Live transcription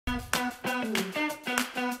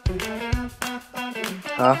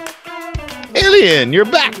Huh? Alien, you're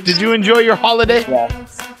back. Did you enjoy your holiday? Yeah.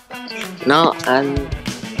 No, I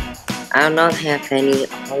not have any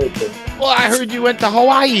holiday. Well, I heard you went to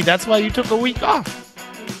Hawaii. That's why you took a week off.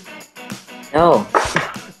 No.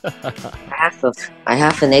 I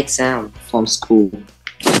have an exam from school.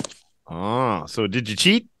 Oh, so did you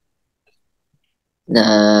cheat?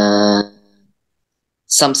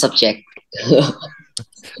 Some subject.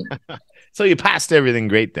 So you passed everything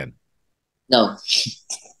great then? No.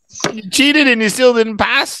 You cheated and you still didn't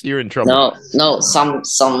pass? You're in trouble. No. Some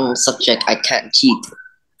subject I can't cheat.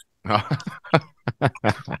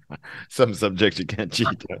 Some subjects you can't cheat.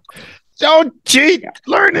 Don't cheat.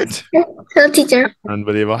 Learn it. Hello, teacher.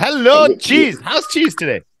 Unbelievable. Hello, Cheese. How's Cheese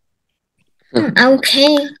today? I'm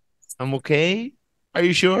okay. I'm okay. Are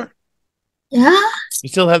you sure? Yeah. You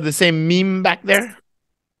still have the same meme back there?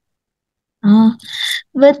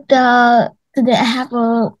 But today I have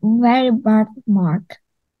a very bad mark.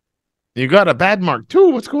 You got a bad mark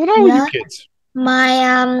too. What's going on with you kids?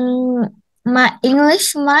 My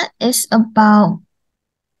English mark is about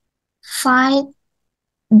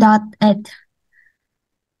 5.8.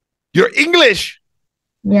 Your English?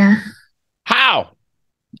 Yeah. How?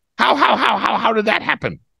 How did that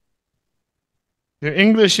happen? Your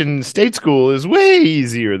English in state school is way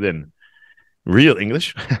easier than real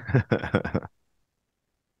English.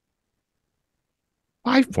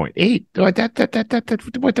 5.8. What?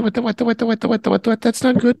 That's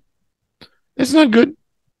not good. That's not good.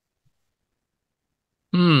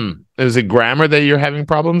 Is it grammar that you're having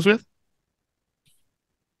problems with?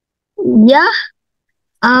 Yeah.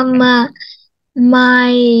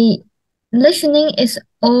 My listening is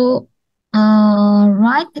all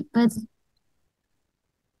right, but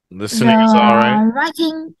listening is all right.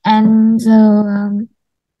 Writing and the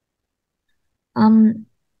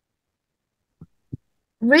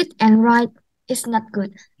read and write is not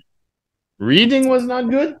good. Reading was not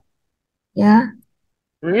good? Yeah.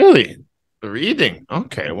 Really? Reading?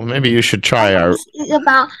 Okay, well maybe you should try our... It's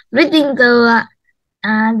about reading the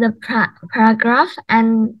paragraph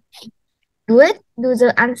and do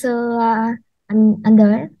the answer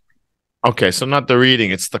under it. Okay, so not the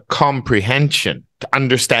reading, it's the comprehension, to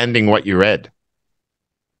understanding what you read.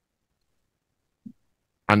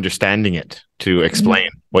 Understanding it, to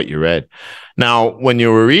explain what you read. Now, when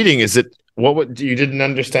you were reading, is it you didn't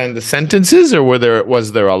understand the sentences, or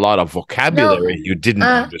was there a lot of vocabulary you didn't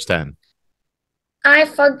understand? I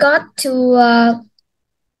forgot to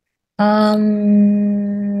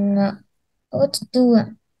what to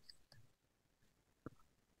do.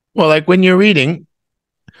 Well, like when you're reading,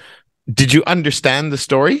 did you understand the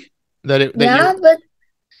story? But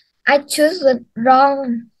I choose the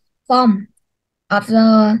wrong form of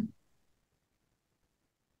the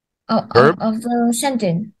of the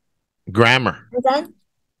sentence. Grammar. Okay.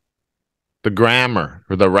 The grammar,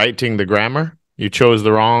 or the writing, the grammar. You chose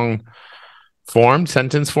the wrong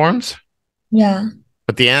sentence forms. Yeah.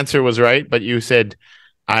 But the answer was right. But you said,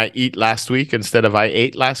 "I eat last week" instead of "I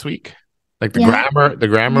ate last week." Like the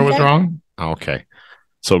grammar was wrong. Okay.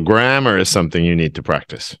 So grammar is something you need to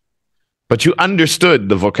practice. But you understood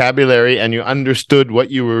the vocabulary and you understood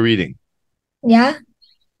what you were reading. Yeah.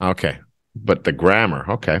 Okay. But the grammar,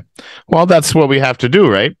 okay. Well, that's what we have to do,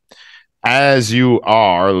 right? As you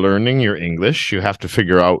are learning your English, you have to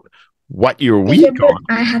figure out what you're weak on.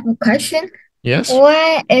 I have a question. Yes?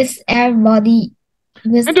 Why is everybody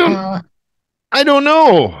without... I don't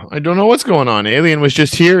know. I don't know what's going on. Alien was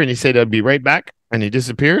just here and he said I'd be right back. And he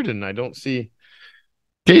disappeared and I don't see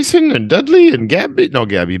Jason and Dudley and Gabby. No,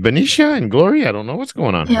 Gabby. Benicia and Glory. I don't know what's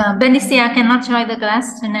going on. Yeah, Benicia cannot join the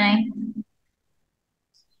class tonight.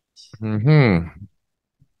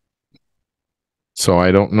 So I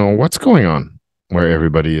don't know what's going on where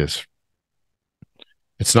everybody is.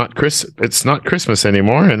 It's not Christmas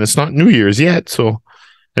anymore and it's not New Year's yet. So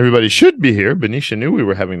everybody should be here. Benicia knew we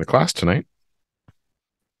were having the class tonight.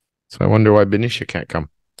 So I wonder why Benicia can't come.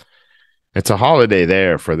 It's a holiday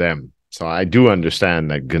there for them. So I do understand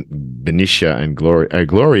that Benicia and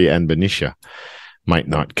Glory and Benicia might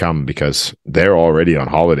not come because they're already on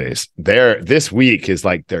holidays. This week is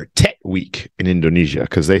like their Tet week in Indonesia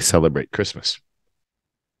because they celebrate Christmas.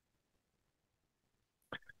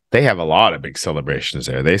 They have a lot of big celebrations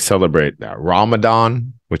there. They celebrate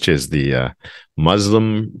Ramadan, which is the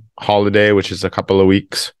Muslim holiday, which is a couple of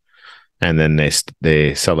weeks. And then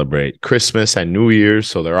they celebrate Christmas and New Year's.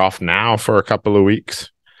 So they're off now for a couple of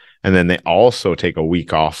weeks. And then they also take a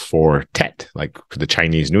week off for Tet, like for the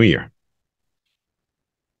Chinese New Year.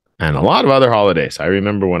 And a lot of other holidays. I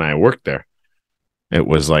remember when I worked there, it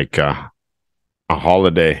was like a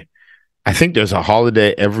holiday. I think there's a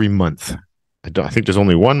holiday every month I think there's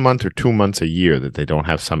only 1 month or 2 months a year that they don't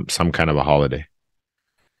have some kind of a holiday.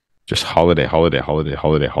 Just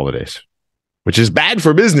holidays, which is bad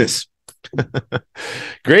for business.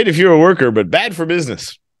 Great if you're a worker, but bad for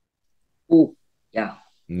business. Ooh, yeah.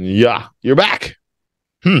 Yeah, you're back.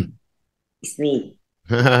 It's me.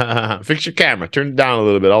 Fix your camera. Turn it down a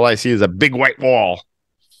little bit. All I see is a big white wall.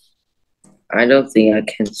 I don't think I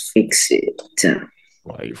can fix it.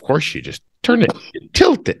 Well, of course, you just turn it. You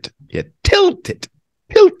tilt it. You tilt it.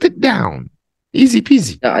 Tilt it down. Easy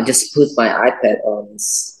peasy. No, I just put my iPad on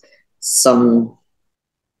some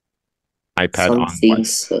iPad on something, what?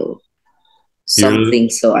 so something,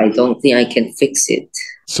 so I don't think I can fix it.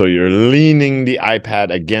 So you're leaning the iPad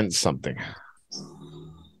against something.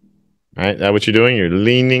 Right? That what you're doing? You're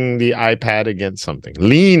leaning the iPad against something.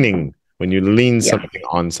 Leaning when you lean something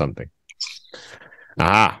on something.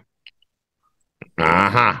 We'll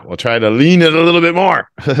try to lean it a little bit more.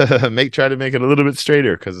 Try to make it a little bit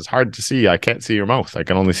straighter because it's hard to see. I can't see your mouth. I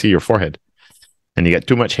can only see your forehead. And you got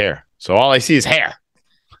too much hair. So all I see is hair.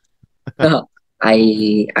 No,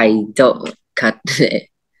 I don't cut it.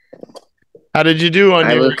 How did you do on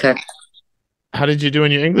I your will cut. How did you do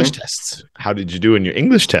in your English tests? How did you do in your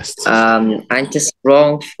English tests? I'm just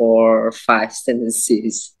wrong for 5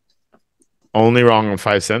 sentences. Only wrong on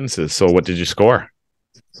 5 sentences. So what did you score?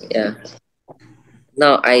 Yeah.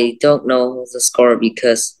 No, I don't know the score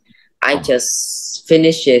because I just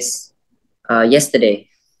finished it yesterday.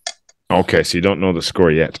 Okay, so you don't know the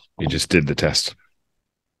score yet. You just did the test.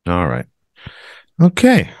 All right.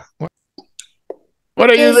 Okay. What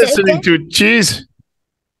are you Is it listening to, Cheese?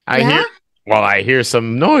 Yeah? I hear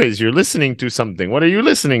some noise. You're listening to something. What are you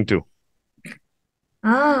listening to?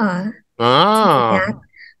 Ah, Ah,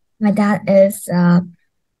 my dad is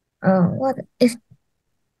what is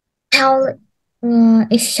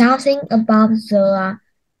is shouting about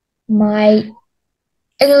my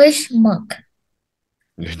English mug.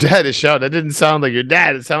 your dad is shouting. That didn't sound like your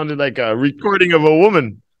dad. It sounded like a recording of a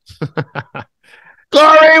woman.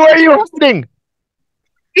 Glory, where are you hiding?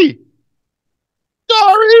 Hey,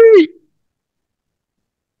 Glory!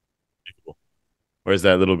 Where's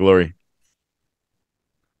that little Glory?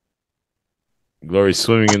 Glory's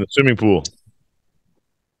swimming in the swimming pool. Is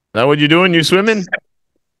that what you doing? You swimming?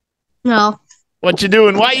 No. What you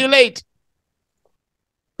doing? Why you late?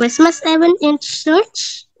 Christmas I went in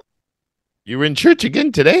church. You were in church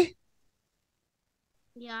again today?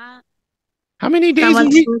 Yeah. How many I days a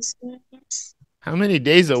was week? in service. How many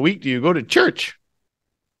days a week do you go to church?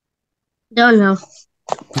 Don't know.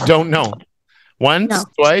 You don't know. Once, No.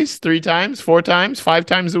 twice, 3 times, 4 times, 5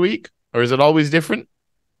 times a week? Or is it always different?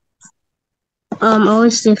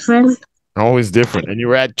 Always different. Always different. And you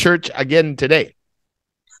were at church again today?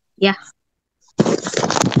 Yeah.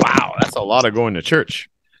 Wow, that's a lot of going to church.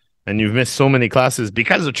 And you've missed so many classes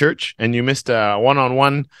because of church. And you missed a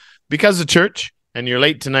one-on-one because of church. And you're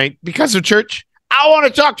late tonight because of church. I want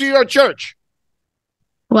to talk to your church.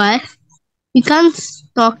 What? You can't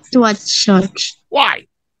talk to a church. Why?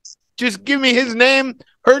 Just give me his name,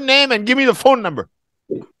 her name, and give me the phone number.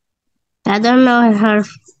 I don't know her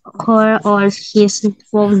or his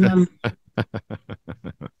phone number.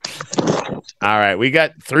 All right, we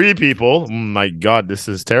got 3 people. Oh my God, this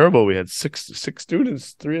is terrible. We had six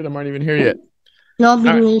students. 3 of them aren't even here yet. No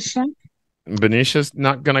right. Benicia. Benisha's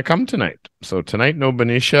not going to come tonight. So tonight, no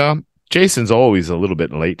Benisha. Jason's always a little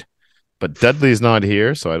bit late, but Dudley's not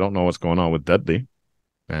here, so I don't know what's going on with Dudley.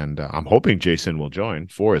 And I'm hoping Jason will join.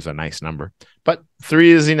 4 is a nice number, but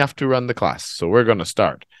 3 is enough to run the class. So we're going to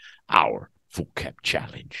start our vocab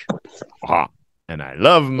challenge. And I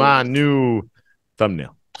love my new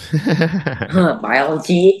thumbnail.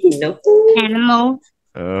 Biology, no. Animal.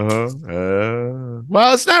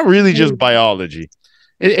 Well, it's not really just biology.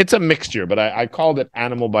 It's a mixture, but I called it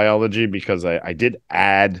animal biology because I did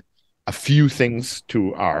add a few things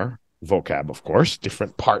to our vocab, of course,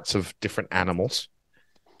 different parts of different animals.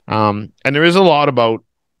 And there is a lot about,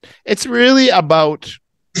 it's really about,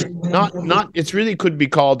 it really could be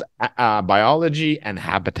called biology and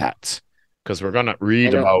habitats, because we're going to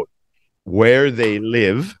read about where they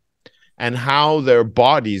live and how their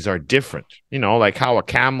bodies are different. You know, like how a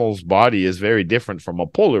camel's body is very different from a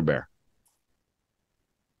polar bear.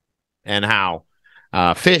 And how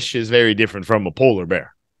fish is very different from a polar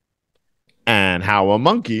bear. And how a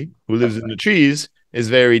monkey who lives in the trees is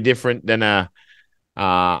very different than a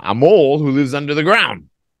mole who lives under the ground,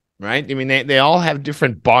 right? I mean, they all have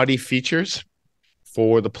different body features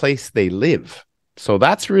for the place they live. So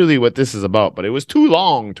that's really what this is about. But it was too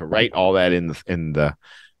long to write all that in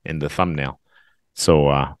the thumbnail. So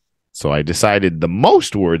I decided the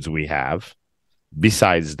most words we have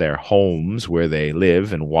besides their homes where they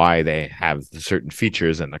live and why they have certain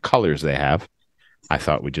features and the colors they have, I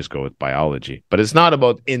thought we'd just go with biology. But it's not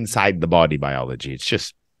about inside the body biology. It's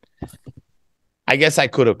just, I guess I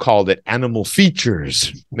could have called it animal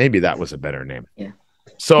features. Maybe that was a better name. Yeah.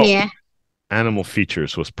 So Yeah. animal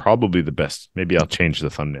features was probably the best. Maybe I'll change the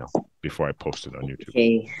thumbnail before I post it on YouTube.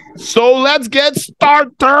 Okay. So let's get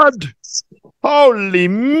started. Holy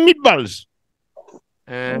meatballs.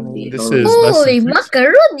 And this is Holy lesson 6.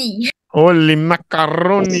 macaroni! Holy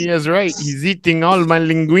macaroni is right. He's eating all my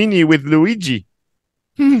linguine with Luigi.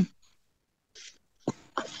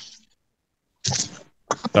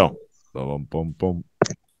 So, boom, boom, boom.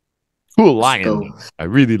 Cool lion. go. I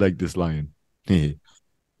really like this lion. Bruh.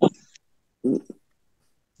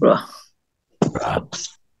 Bruh.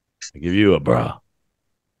 I give you a bruh.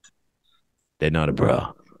 They're not a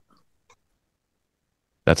bruh.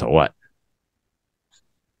 That's a what?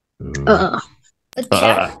 A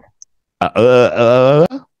cat. A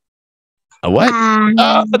what?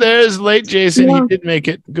 Oh, there's late Jason. Yeah. He did make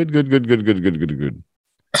it. Good.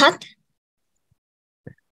 Cut.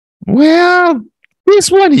 Well,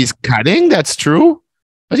 this one he's cutting. That's true.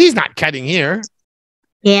 But he's not cutting here.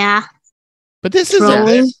 Yeah. But this is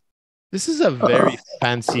Throwing. this is a very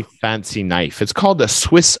fancy knife. It's called a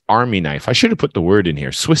Swiss Army knife. I should have put the word in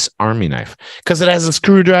here, Swiss Army knife, because it has a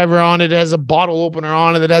screwdriver on it. It has a bottle opener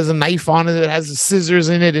on it. It has a knife on it. It has scissors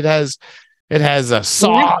in it. It has a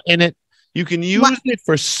saw in it. You can use it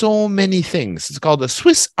for so many things. It's called a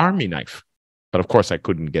Swiss Army knife. But of course, I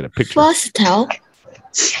couldn't get a picture. Versatile.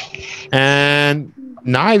 And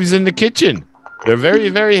knives in the kitchen. They're very,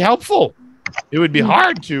 very helpful. It would be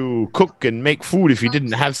hard to cook and make food if you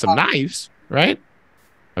didn't have some knives, right?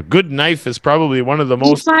 A good knife is probably one of the You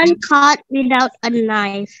most... can't cut without a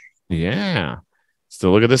knife. Yeah.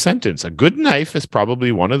 So look at the sentence. A good knife is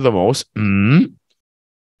probably one of the most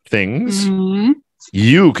things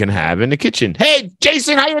you can have in the kitchen. Hey,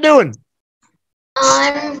 Jason, how you doing?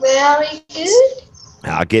 I'm very good.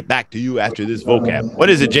 I'll get back to you after this vocab. What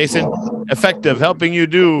is it, Jason? Effective, helping you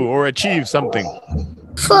do or achieve something.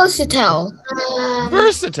 Versatile.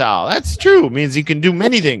 Versatile. That's true. Means you can do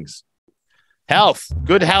many things. Health.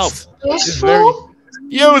 Good health. Is very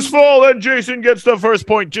useful. And Jason gets the first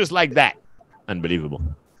point just like that. Unbelievable.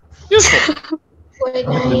 Useful. Wait,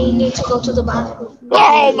 I need to go to the bathroom.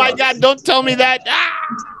 Oh my God. Don't tell me that.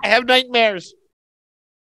 I have nightmares.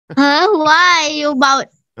 Huh? Why you about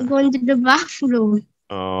going to the bathroom?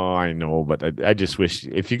 Oh, I know. But I just wish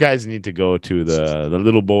if you guys need to go to the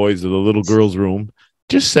little boys or the little girls' room,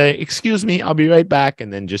 just say, excuse me, I'll be right back.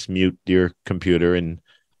 And then just mute your computer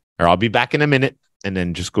or I'll be back in a minute. And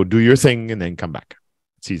then just go do your thing and then come back.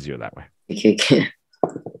 It's easier that way. Okay.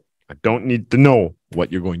 I don't need to know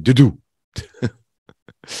what you're going to do.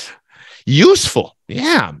 Useful.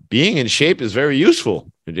 Yeah. Being in shape is very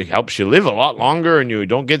useful. It helps you live a lot longer and you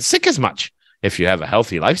don't get sick as much if you have a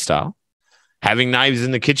healthy lifestyle. Having knives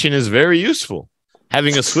in the kitchen is very useful.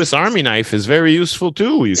 Having a Swiss Army knife is very useful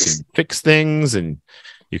too. You can fix things and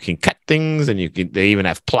you can cut things and they even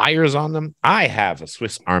have pliers on them. I have a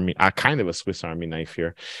kind of a Swiss Army knife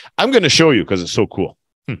here. I'm going to show you because it's so cool.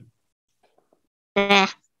 Eh.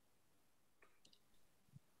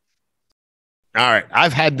 All right.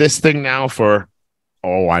 I've had this thing now for,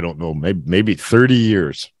 I don't know, maybe 30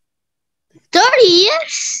 years. 30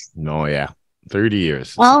 years? No, yeah. 30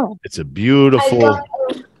 years. Wow. It's a beautiful...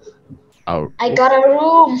 I got a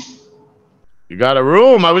room. You got a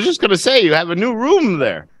room. I was just going to say, you have a new room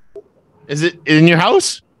there. Is it in your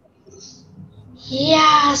house?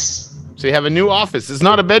 Yes. So you have a new office. It's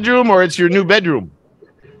not a bedroom or it's your new bedroom?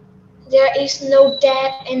 There is no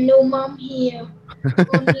dad and no mom here.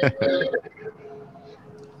 Only me.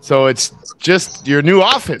 So it's just your new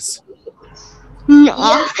office.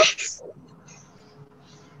 No. Yes.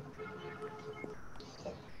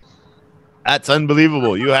 That's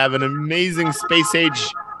unbelievable. You have an amazing space age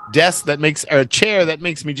desk or a chair that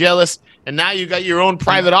makes me jealous. And now you got your own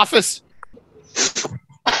private office.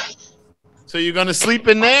 So you're going to sleep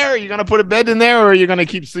in there? Are you going to put a bed in there or are you going to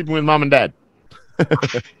keep sleeping with mom and dad?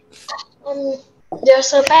 There's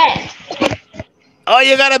a bed. Oh,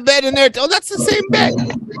 you got a bed in there. Oh, that's the same bed.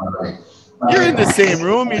 You're in the same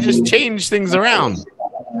room. You just change things around.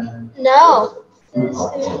 No, it's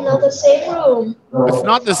not the same room. It's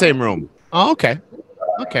not the same room. Oh, okay.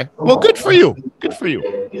 Okay. Well, good for you. Good for you.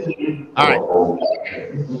 All right.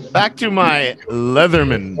 Back to my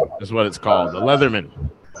Leatherman is what it's called. The Leatherman.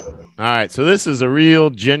 All right. So this is a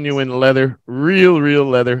real, genuine leather. Real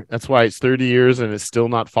leather. That's why it's 30 years and it's still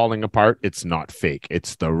not falling apart. It's not fake.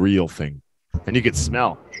 It's the real thing. And you can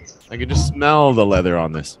smell. I can just smell the leather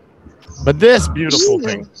on this. But this beautiful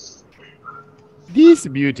thing, this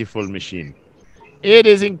beautiful machine, it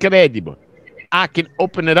is incredible. I can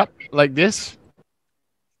open it up like this,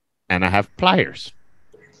 and I have pliers.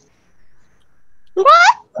 What?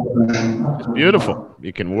 It's beautiful.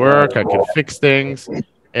 You can work. I can fix things.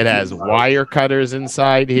 It has wire cutters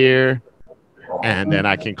inside here, and then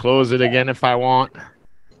I can close it again if I want.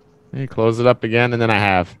 You close it up again, and then I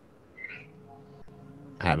have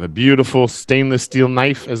a beautiful stainless steel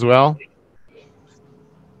knife as well.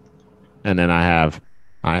 And then I have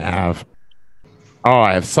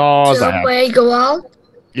saws. May I go out?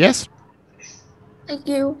 Yes. Thank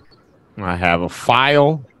you. I have a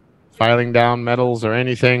file, filing down metals or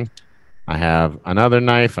anything. I have another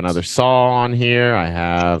knife, another saw on here. I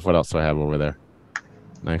have, what else do I have over there?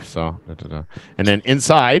 Knife, saw. Da, da, da. And then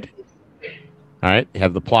inside, all right, you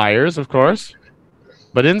have the pliers, of course.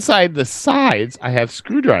 But inside the sides, I have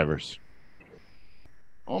screwdrivers.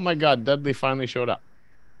 Oh my God, Dudley finally showed up.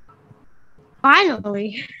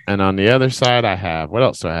 Finally. And on the other side, I have, what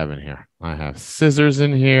else do I have in here? I have scissors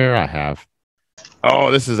in here. I have,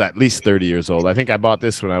 oh, this is at least 30 years old. I think I bought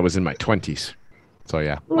this when I was in my 20s. So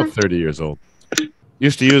yeah, about 30 years old.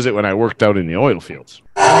 Used to use it when I worked out in the oil fields.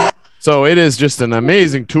 So it is just an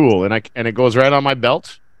amazing tool, and it goes right on my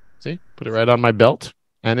belt. See, put it right on my belt,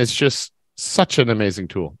 and it's just such an amazing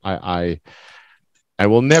tool. I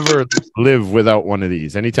will never live without one of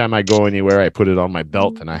these. Anytime I go anywhere, I put it on my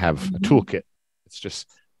belt, and I have a toolkit. It's just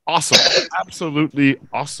awesome, absolutely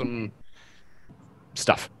awesome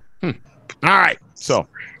stuff. All right, so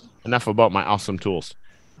enough about my awesome tools.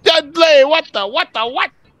 Dudley, what?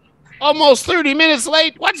 Almost 30 minutes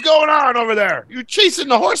late. What's going on over there? You chasing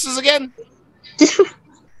the horses again?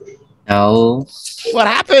 No. What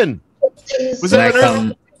happened? Was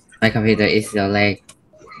that my computer is so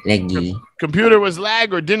laggy. Computer was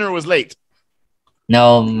lag or dinner was late?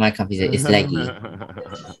 No, my computer is laggy.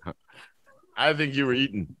 I think you were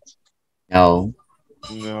eating. No.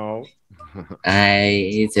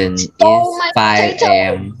 It's 5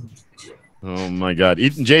 a.m. Oh my God,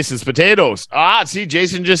 eating Jason's potatoes. Ah, see,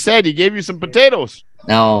 Jason just said he gave you some potatoes.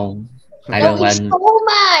 No, I don't want. Stole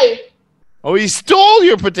mine. Oh, he stole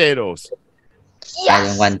your potatoes. Yes. I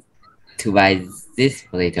don't want to buy this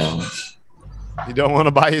potato. You don't want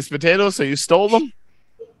to buy his potatoes, so you stole them?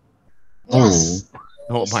 Yes.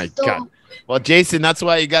 Oh my God. Well, Jason, that's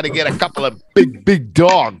why you got to get a couple of big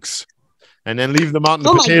dogs and then leave them out in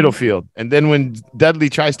the potato field. And then when Dudley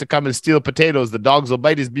tries to come and steal potatoes, the dogs will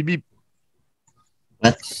bite his beep beep.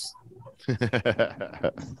 What?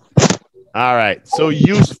 All right. So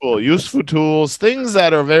useful tools, things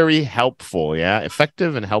that are very helpful. Yeah.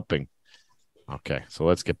 Effective and helping. Okay. So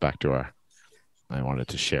let's get back to I wanted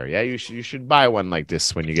to share. Yeah. You should buy one like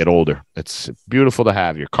this when you get older. It's beautiful to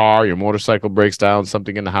have. Your car, your motorcycle breaks down,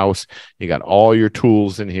 something in the house. You got all your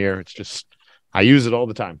tools in here. It's just, I use it all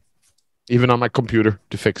the time, even on my computer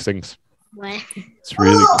to fix things. What? It's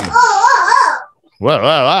really cool.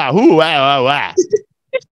 Whoa.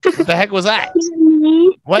 What the heck was that?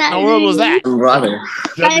 What in the world was that? Brother.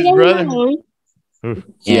 Dudley's brother?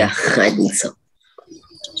 Yeah, I think so.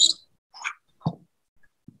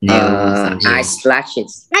 Ice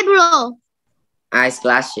lashes. Ice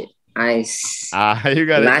lashes. Ice. You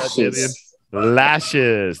got lashes. it.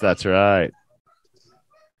 Lashes. That's right.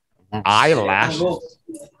 Eyelashes.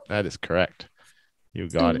 That is correct. You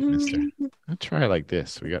got it, mister. Let's try it like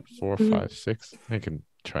this. We got 4, 5, 6. I can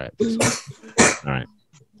try it this way. All right.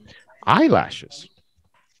 Eyelashes.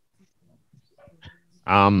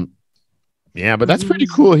 Yeah, but that's pretty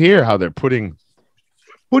cool here how they're putting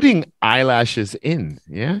eyelashes in.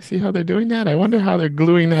 Yeah, see how they're doing that? I wonder how they're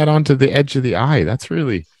gluing that onto the edge of the eye. That's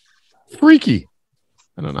really freaky.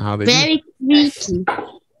 I don't know how they do it. Very freaky.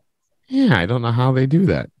 Yeah, I don't know how they do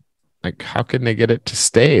that. Like, how can they get it to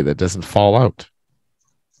stay that doesn't fall out?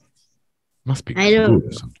 Must be glue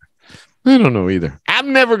or something. I don't know either.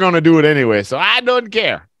 I'm never going to do it anyway, so I don't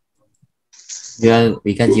care.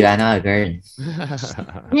 Because you are not a girl.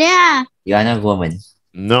 Yeah. You are not a woman.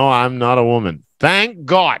 No, I'm not a woman. Thank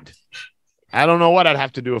God. I don't know what I'd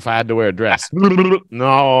have to do if I had to wear a dress. No.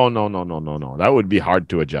 That would be hard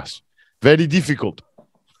to adjust. Very difficult.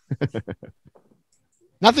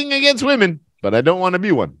 Nothing against women, but I don't want to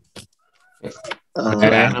be one. What do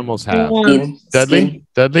animals have? Dudley?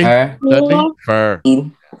 Fur. Dudley? Fur.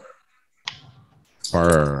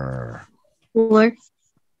 Four.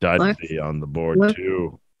 Dudley on the board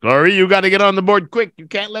too. Glory, you got to get on the board quick. You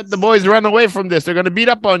can't let the boys run away from this. They're going to beat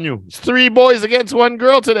up on you. It's 3 boys against 1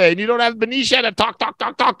 girl today, and you don't have Benicia to talk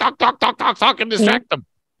and distract them.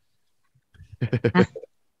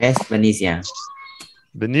 Yes, Benicia.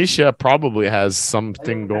 Benicia probably has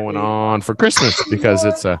something going on for Christmas because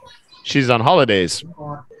she's on holidays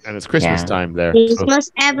and it's Christmas Yeah. time there. So,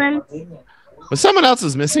 Christmas, Evan. but someone else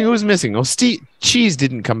is missing. Who's missing? Oh, Cheese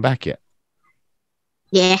didn't come back yet.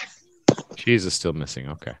 Yeah. Cheese is still missing.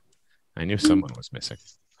 Okay. I knew someone was missing.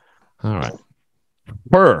 All right.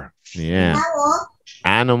 Fur. Yeah.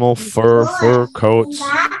 Animal fur coats.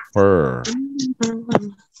 Fur.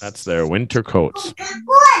 That's their winter coats.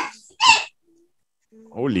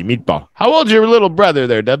 Holy meatball. How old's your little brother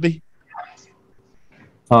there, Dudley?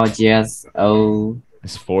 4 years old.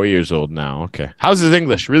 He's 4 years old now. Okay. How's his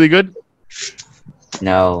English? Really good?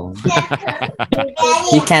 No.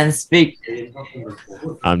 He can speak.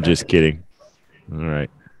 I'm just kidding. All right.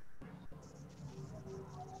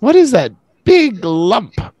 What is that big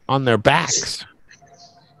lump on their backs?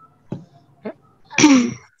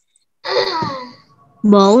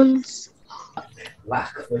 Bones.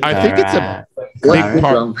 I think it's a big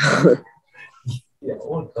part.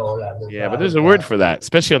 Yeah, but there's a word for that,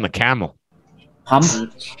 especially on the camel.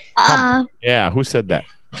 Hump. Yeah, who said that?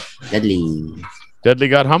 Dudley. Dudley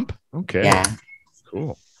got hump? Okay. Yeah.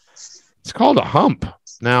 Cool. It's called a hump.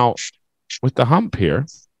 Now, with the hump here,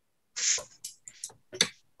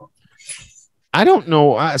 I don't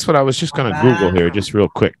know. That's what I was just going to Google here just real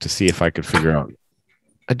quick to see if I could figure out.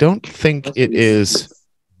 I don't think it is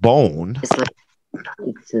bone. It's like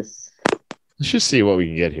it's just Let's just see what we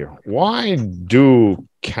can get here. Why do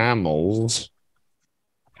camels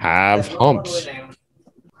have humps?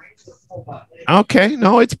 Okay,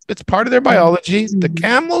 no, it's part of their biology. The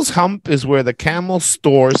camel's hump is where the camel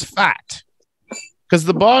stores fat. Because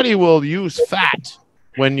the body will use fat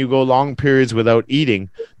when you go long periods without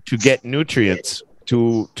eating to get nutrients,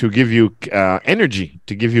 to give you energy,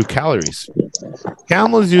 to give you calories.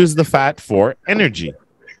 Camels use the fat for energy.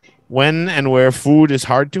 When and where food is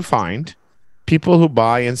hard to find, people who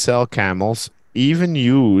buy and sell camels even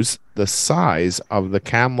use the size of the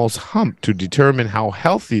camel's hump to determine how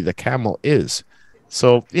healthy the camel is.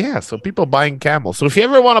 So, yeah, so people buying camels. So if you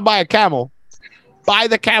ever want to buy a camel, buy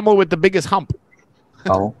the camel with the biggest hump.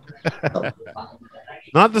 Oh.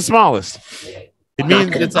 Not the smallest. It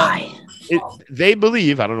means they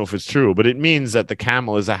believe, I don't know if it's true, but it means that the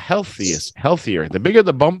camel is healthier. The bigger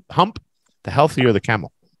the hump, the healthier the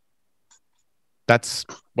camel. That's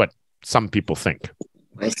what some people think.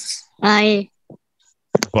 wait,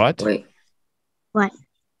 But wait. What?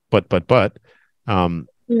 But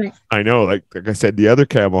I know, like I said, the other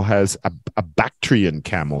camel has a Bactrian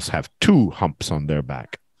camels have 2 humps on their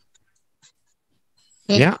back.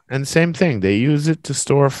 Yeah, and same thing. They use it to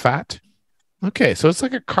store fat. Okay, so it's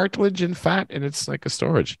like a cartilage and fat, and it's like a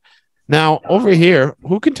storage. Now, over here,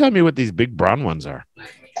 who can tell me what these big brown ones are?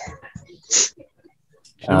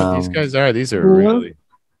 You know what these guys are? These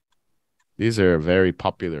are very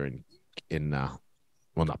popular in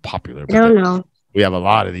well, not popular, but I don't know. we have a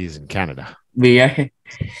lot of these in Canada. Beer.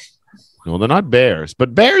 No, they're not bears,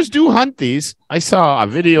 but bears do hunt these. I saw a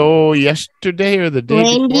video yesterday or the day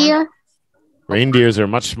before. Reindeer? Reindeers are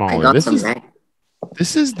much I smaller. got This some is back.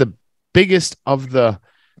 this is the biggest of the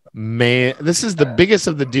This is the biggest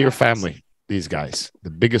of the deer family. These guys, the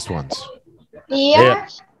biggest ones. Yeah.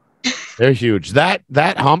 They're huge. That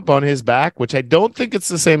hump on his back, which I don't think it's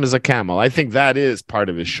the same as a camel. I think that is part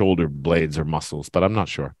of his shoulder blades or muscles, but I'm not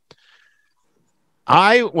sure.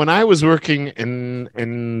 When I was working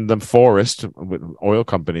in the forest with oil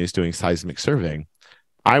companies doing seismic surveying,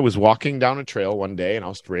 I was walking down a trail one day and I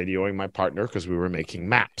was radioing my partner because we were making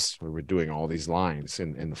maps. We were doing all these lines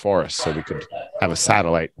in the forest so we could have a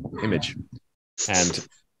satellite image. And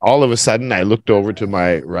all of a sudden I looked over to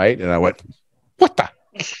my right and I went, what the?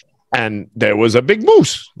 And there was a big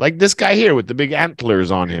moose, like this guy here with the big antlers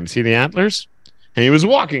on him. See the antlers? And he was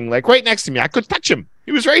walking like right next to me. I could touch him.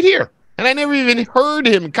 He was right here. And I never even heard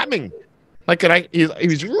him coming. Like he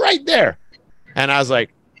was right there. And I was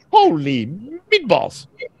like, holy meatballs.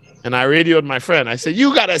 And I radioed my friend. I said,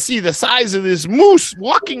 you got to see the size of this moose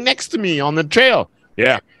walking next to me on the trail.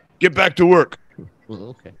 Yeah, get back to work.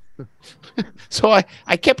 Well, okay. So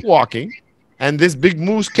I kept walking, and this big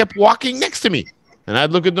moose kept walking next to me. And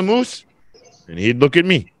I'd look at the moose, and he'd look at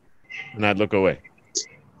me, and I'd look away.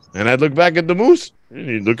 And I'd look back at the moose, and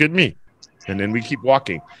he'd look at me. And then we keep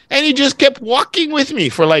walking. And he just kept walking with me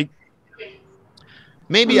for like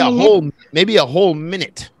maybe a whole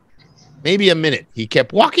minute. Maybe a minute. He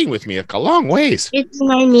kept walking with me like a long ways. It's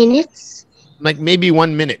 9 minutes. Like maybe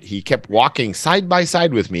 1 minute. He kept walking side by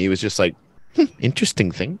side with me. He was just like,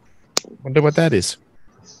 interesting thing. Wonder what that is.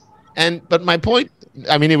 But my point,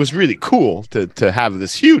 I mean, it was really cool to have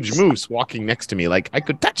this huge moose walking next to me. Like I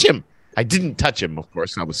could touch him. I didn't touch him, of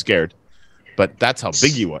course. I was scared. But that's how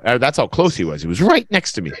big he was. That's how close he was. He was right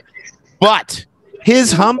next to me. But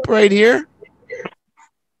his hump right here,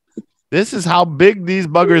 this is how big these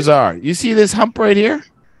buggers are. You see this hump right here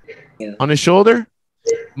on his shoulder?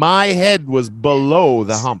 My head was below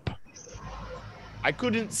the hump. I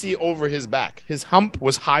couldn't see over his back. His hump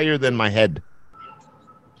was higher than my head.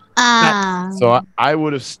 So I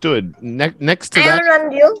would have stood next to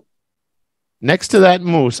that. Next to that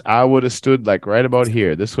moose, I would have stood like right about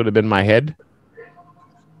here. This would have been my head.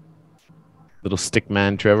 Little stick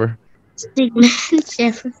man, Trevor. Stick man,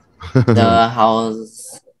 Trevor. The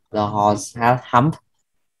horse have hump.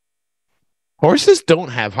 Horses don't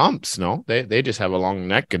have humps, no. They just have a long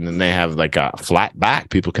neck and then they have like a flat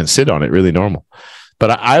back. People can sit on it, really normal.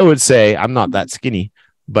 But I would say I'm not that skinny,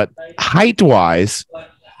 but height-wise,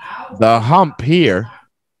 the hump here,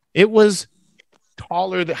 it was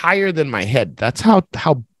higher than my head. That's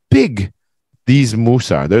how big these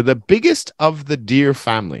moose are. They're the biggest of the deer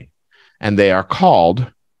family, and they are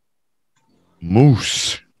called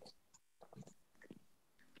moose.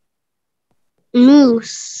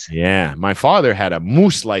 Moose. Yeah, my father had a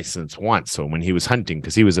moose license once. So when he was hunting,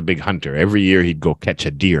 because he was a big hunter, every year he'd go catch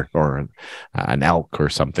a deer or an elk or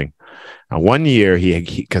something. One year he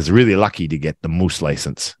because really lucky to get the moose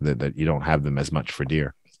license that you don't have them as much for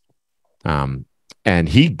deer. And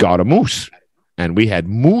he got a moose, and we had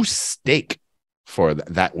moose steak for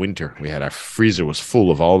that winter. We had our freezer was full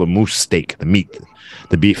of all the moose steak, the meat,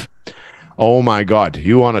 the beef. Oh my God!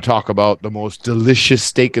 You want to talk about the most delicious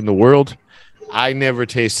steak in the world? I never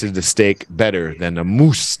tasted a steak better than a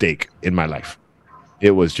moose steak in my life.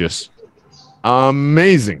 It was just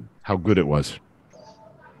amazing how good it was.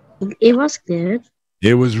 It was good.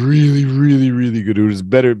 It was really, really, really good. It was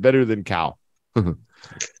better than cow.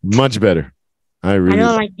 Much better. I don't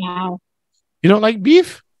like cow. You don't like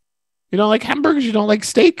beef? You don't like hamburgers? You don't like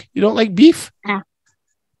steak? You don't like beef?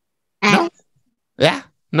 No? Yeah?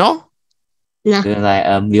 No? No. Do you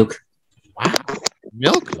like milk? Wow.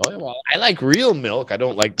 Milk? Oh, well, I like real milk. I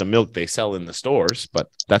don't like the milk they sell in the stores, but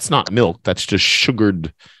that's not milk. That's just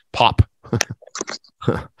sugared pop.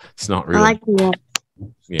 It's not real. I like milk.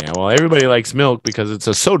 Yeah, well, everybody likes milk because it's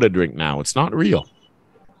a soda drink now. It's not real.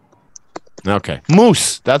 Okay.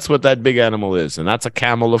 Moose. That's what that big animal is. And that's a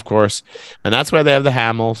camel, of course. And that's why they have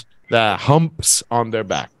the humps on their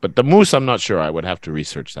back. But the moose, I'm not sure. I would have to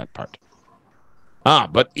research that part.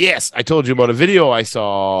 But yes, I told you about a video I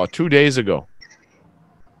saw 2 days ago.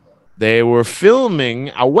 They were filming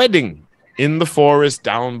a wedding in the forest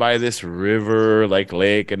down by this river, like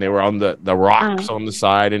lake, and they were on the rocks on the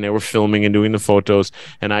side, and they were filming and doing the photos.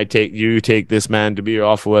 And you take this man to be your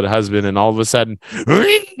awful wed husband, and all of a sudden,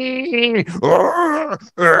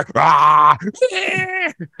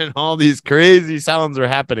 and all these crazy sounds are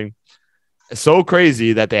happening. So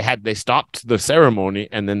crazy that they stopped the ceremony,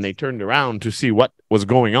 and then they turned around to see what was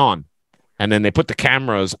going on, and then they put the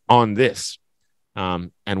cameras on this.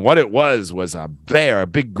 And what it was a bear, a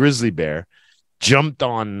big grizzly bear, jumped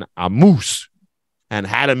on a moose and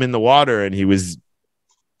had him in the water, and he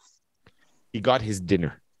got his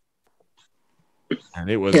dinner. And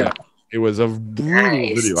it was a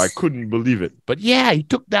brutal video. I couldn't believe it. But yeah, he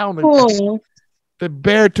took down the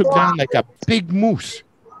bear took down like a big moose.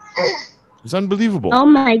 It was unbelievable. Oh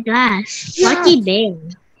my gosh. Lucky bear.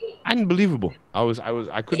 Unbelievable.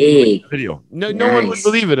 I couldn't believe the video. No one would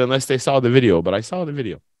believe it unless they saw the video, but I saw the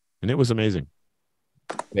video and it was amazing.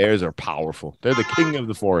 Bears are powerful. They're the king of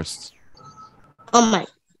the forests. Oh my.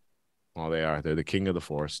 Oh, they are. They're the king of the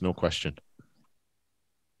forest, no question.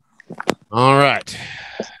 All right.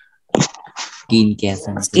 Skin.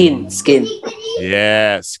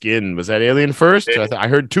 Yeah, skin. Was that alien first? I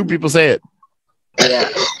heard two people say it. Yeah.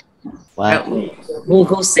 What?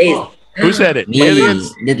 Who says it? Who said it? Me,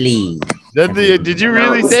 Aliens? Dudley. Did you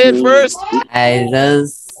really say it first? I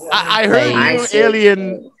I heard you,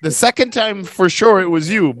 alien, the second time for sure it was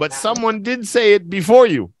you, but someone did say it before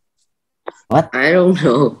you. What? I don't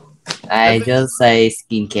know. I just say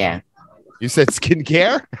skincare. You said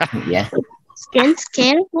skincare? Yeah.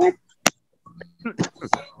 Skincare? What?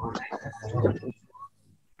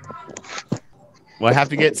 Well, I have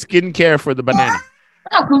to get skincare for the banana.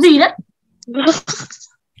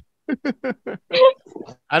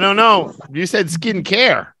 I don't know. You said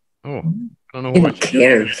skincare. Oh, I don't know what.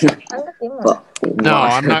 Care. No,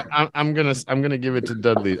 I'm not. I'm gonna give it to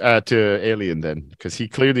Dudley, to Alien then, because he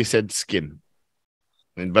clearly said skin.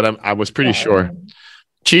 But I was pretty sure.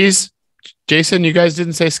 Cheese, Jason, you guys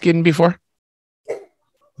didn't say skin before.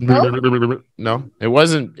 No, it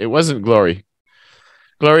wasn't Glory.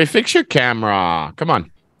 Glory, fix your camera. Come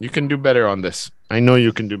on, you can do better on this. I know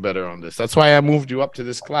you can do better on this. That's why I moved you up to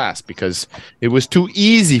this class, because it was too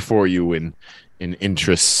easy for you in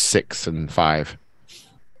interest 6 and 5.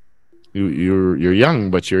 You're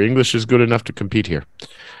young, but your English is good enough to compete here.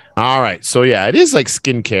 All right. So yeah, it is like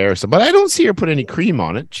skincare. So, but I don't see her put any cream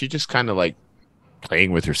on it. She just kind of like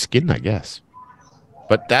playing with her skin, I guess.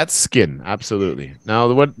 But that's skin, absolutely.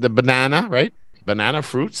 Now the banana, right? Banana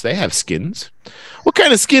fruits, they have skins. What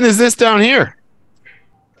kind of skin is this down here?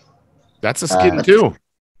 That's a skin too.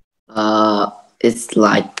 It's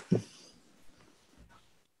like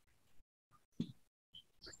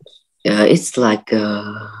it's like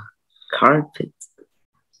a carpet.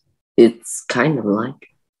 It's kind of like.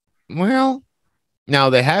 Well,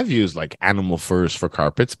 now they have used like animal furs for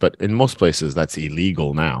carpets, but in most places that's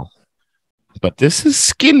illegal now. But this is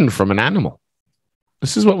skin from an animal.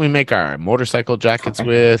 This is what we make our motorcycle jackets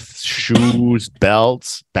with, shoes,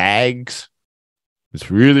 belts, bags. It's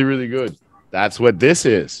really, really good. That's what this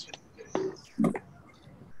is.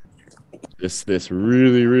 This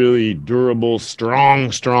really, really durable,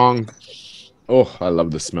 strong. Oh, I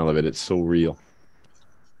love the smell of it. It's so real.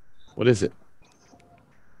 What is it?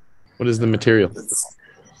 What is the material?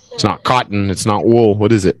 It's not cotton. It's not wool.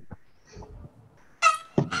 What is it?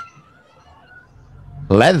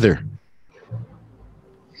 Leather.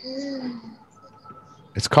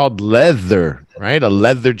 It's called leather, right? A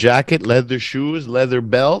leather jacket, leather shoes, leather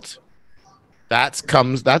belt. That's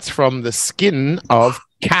from the skin of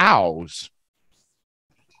cows.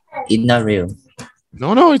 It's not real.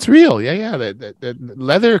 No, it's real. Yeah. The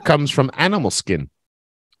leather comes from animal skin.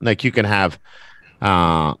 Like you can have,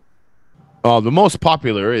 the most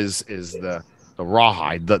popular is the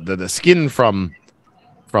rawhide, the skin from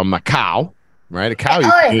a cow, right? A cow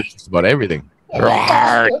you can use just about everything.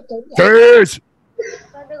 Cheers!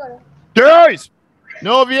 Cheers!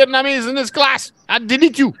 No Vietnamese in this class. I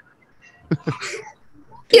delete you.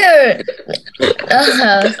 Yeah.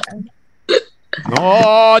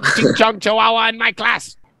 No Ching Chong Chihuahua in my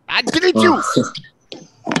class. I delete you. All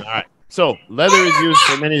right. So leather is used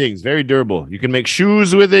for many things. Very durable. You can make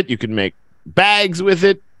shoes with it. You can make bags with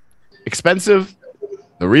it. Expensive.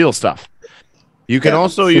 The real stuff. You can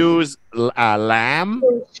also use lamb,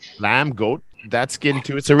 goat. That skin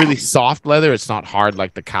too. It's a really soft leather. It's not hard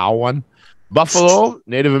like the cow one. Buffalo,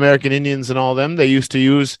 Native American Indians and all them, they used to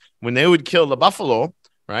use when they would kill the buffalo,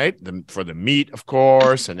 right? For the meat, of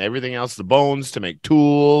course, and everything else, the bones to make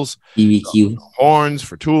tools, BBQ. horns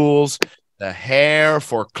for tools, the hair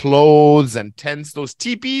for clothes and tents, those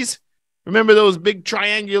teepees. Remember those big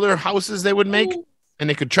triangular houses they would make and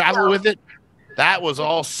they could travel with it? That was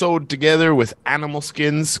all sewed together with animal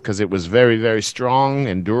skins because it was very, very strong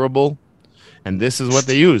and durable. And this is what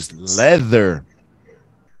they used, leather.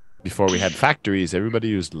 Before we had factories, everybody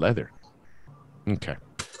used leather. Okay.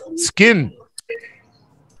 Skin.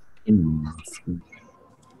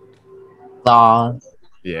 Claws.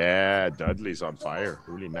 Yeah, Dudley's on fire.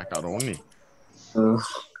 Really macaroni. Oh.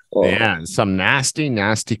 Yeah, and some nasty,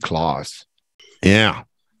 nasty claws. Yeah.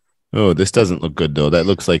 Oh, this doesn't look good, though. That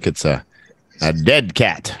looks like it's a dead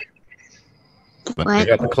cat. But I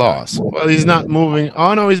got the claws. Well, he's not moving.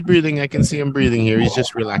 Oh, no, he's breathing. I can see him breathing here. He's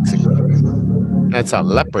just relaxing. That's a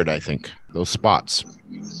leopard, I think. Those spots.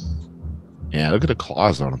 Yeah, look at the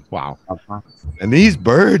claws on him. Wow. And these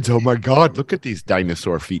birds, oh my God, look at these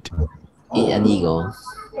dinosaur feet. Eat an eagle.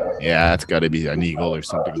 Yeah, that's got to be an eagle or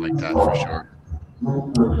something like that for sure.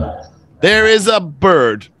 There is a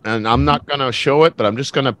bird, and I'm not going to show it, but I'm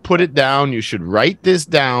just going to put it down. You should write this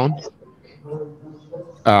down.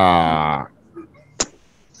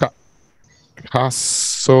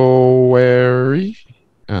 Cassowary.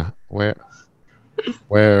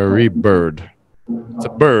 Wary bird. It's a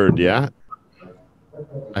bird, yeah.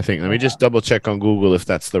 I think. Let me just double check on Google if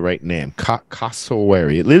that's the right name.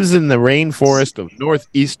 Cassowary. It lives in the rainforest of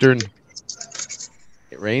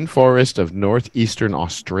northeastern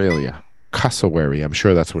Australia. Cassowary. I'm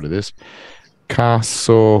sure that's what it is.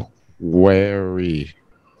 Cassowary.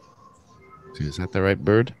 Is that the right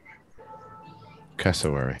bird?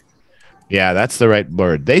 Cassowary. Yeah, that's the right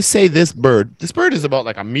bird. They say this bird is about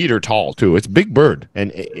like a meter tall too. It's a big bird,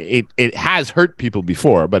 and it has hurt people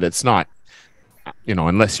before, but it's not,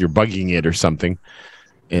 unless you're bugging it or something.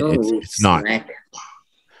 It's not.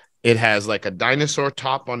 It has like a dinosaur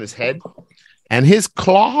top on his head, and his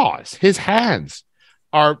claws, his hands,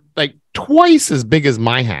 are like twice as big as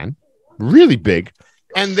my hand, really big,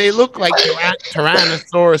 and they look like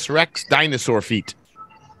Tyrannosaurus Rex dinosaur feet.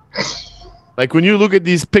 Like when you look at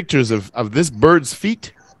these pictures of this bird's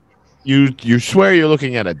feet, you swear you're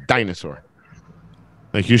looking at a dinosaur.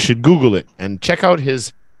 Like you should Google it and check out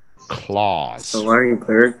his claws. So are you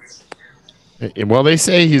bird? Well, they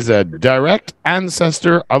say he's a direct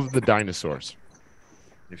ancestor of the dinosaurs.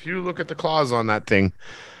 If you look at the claws on that thing,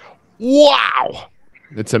 wow,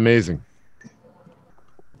 it's amazing.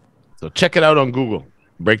 So check it out on Google.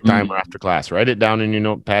 Break timer after class. Write it down in your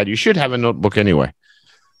notepad. You should have a notebook anyway.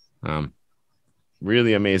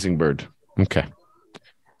 Really amazing bird. Okay.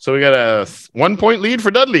 So we got a 1-point lead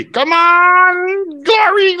for Dudley. Come on,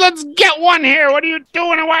 Glory, let's get one here. What are you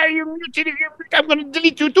doing? And why are you muted? I'm going to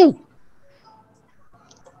delete you too.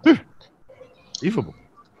 Unbelievable.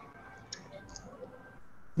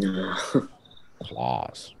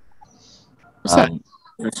 Claws. What's that?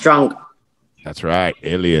 Strong. That's right,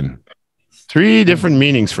 alien. 3 different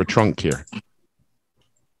meanings for trunk here.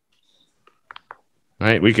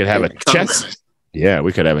 Right, we could have a chest. Yeah,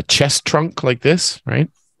 we could have a chest trunk like this, right?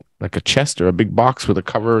 Like a chest or a big box with a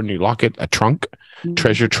cover and you lock it, a trunk,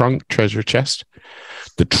 treasure trunk, treasure chest.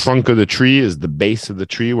 The trunk of the tree is the base of the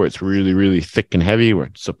tree where it's really, really thick and heavy, where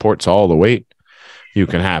it supports all the weight. You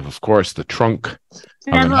can have, of course, the trunk of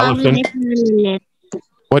an elephant.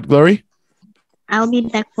 What, Glory? I'll be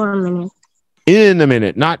back for a minute. In a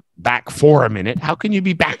minute, not back for a minute. How can you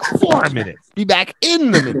be back for a minute? Be back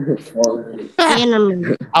in a minute. In a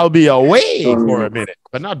minute. I'll be away for a minute,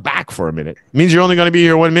 but not back for a minute. It means you're only going to be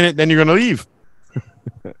here 1 minute, then you're going to leave.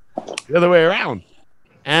 The other way around.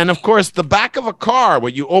 And of course, the back of a car,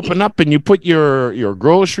 what you open up and you put your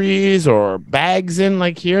groceries or bags in,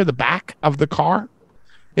 like here, the back of the car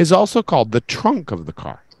is also called the trunk of the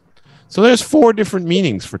car. So there's 4 different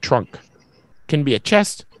meanings for trunk. Can be a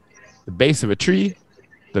chest, the base of a tree,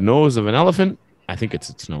 the nose of an elephant. I think it's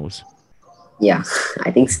its nose. Yeah,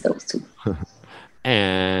 I think so too.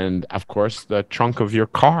 And of course, the trunk of your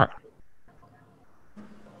car.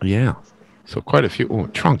 Yeah. So quite a few. Oh,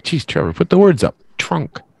 trunk. Geez, Trevor, put the words up.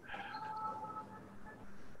 Trunk.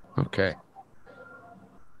 Okay.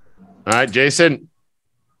 All right, Jason.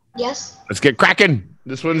 Yes. Let's get cracking.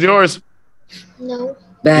 This one's yours. No.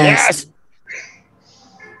 Best. Yes.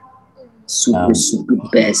 Super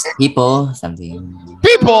best. People, something.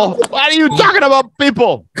 People? What are you talking about,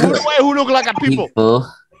 people? Who look like a people? People.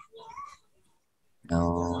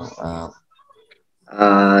 No.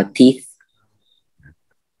 Teeth.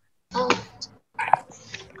 Oh.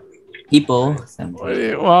 People,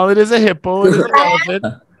 something. Well, it is a hippo. It is an elephant.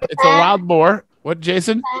 It's a wild boar. What,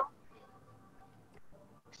 Jason?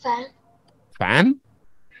 Fan. Fan?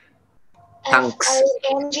 Tusks.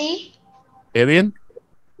 F-A-N-G. Alien?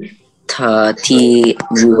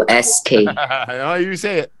 T-U-S-K. Oh, you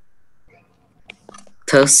say it.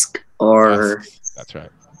 Tusk or... Tusks. That's right.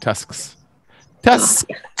 Tusks.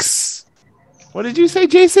 Tusks. What did you say,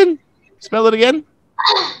 Jason? Spell it again.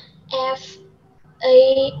 F-A-N-G.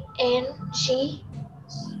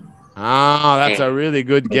 Oh, that's a really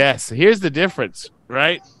good guess. Here's the difference,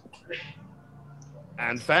 right?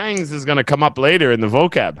 And fangs is going to come up later in the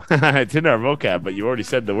vocab. It's in our vocab, but you already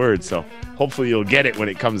said the word, so hopefully you'll get it when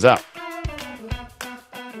it comes up.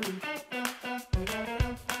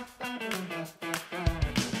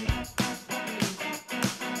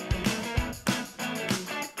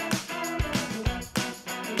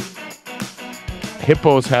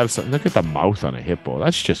 Hippos have some. Look at the mouth on a hippo.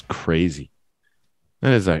 That's just crazy.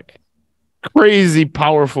 That is a crazy,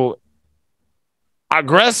 powerful,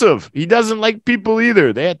 aggressive. He doesn't like people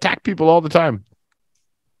either. They attack people all the time.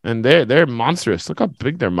 And they're monstrous. Look how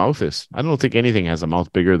big their mouth is. I don't think anything has a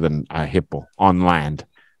mouth bigger than a hippo on land.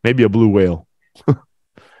 Maybe a blue whale.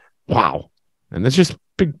 Wow. And there's just a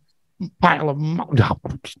big pile of mouth.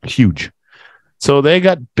 Huge. So they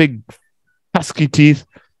got big, husky teeth.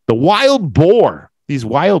 The wild boar. These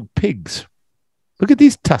wild pigs. Look at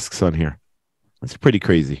these tusks on here. That's pretty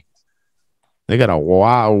crazy. They got a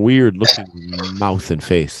weird looking mouth and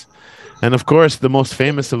face. And of course, the most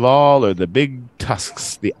famous of all are the big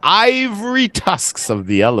tusks, the ivory tusks of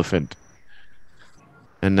the elephant.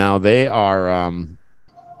 And now they are,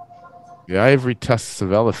 the ivory tusks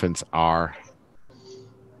of elephants are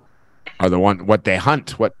what they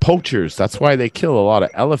hunt, what poachers. That's why they kill a lot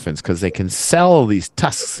of elephants, because they can sell these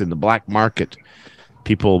tusks in the black market.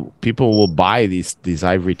 People will buy these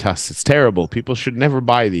ivory tusks. It's terrible. People should never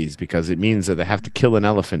buy these because it means that they have to kill an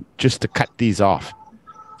elephant just to cut these off.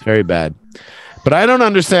 It's very bad. But I don't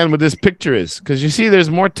understand what this picture is, because you see there's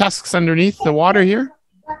more tusks underneath the water here.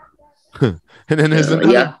 And then there's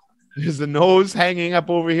there's the nose hanging up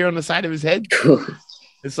over here on the side of his head.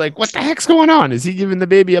 It's like, what the heck's going on? Is he giving the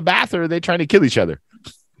baby a bath, or are they trying to kill each other?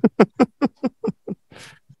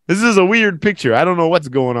 This is a weird picture. I don't know what's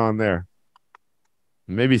going on there.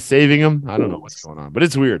 Maybe saving him. I don't know what's going on, but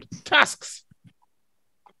it's weird. Tusks.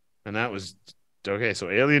 And that was okay. So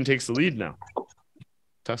Alien takes the lead now.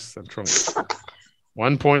 Tusks and trunk.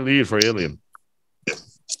 1 point lead for Alien.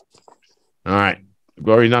 All right.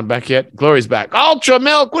 Glory's not back yet. Glory's back. Ultra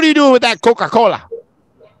milk. What are you doing with that Coca-Cola?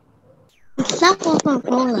 It's not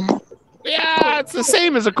Coca-Cola. Yeah, it's the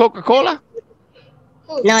same as a Coca-Cola.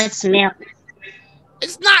 No, it's milk.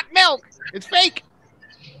 It's not milk. It's fake.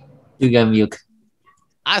 Sugar milk.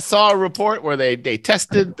 I saw a report where they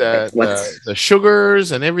tested the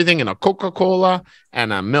sugars and everything in a Coca-Cola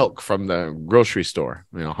and a milk from the grocery store.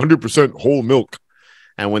 100% whole milk.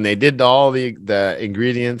 And when they did all the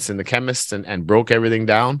ingredients and the chemists and broke everything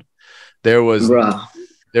down, there was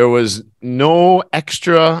no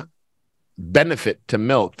extra benefit to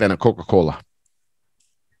milk than a Coca-Cola.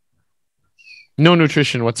 No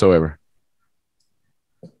nutrition whatsoever.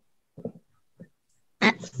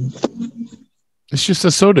 It's just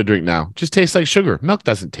a soda drink now. Just tastes like sugar. Milk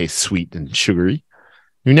doesn't taste sweet and sugary.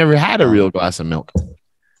 You never had a real glass of milk.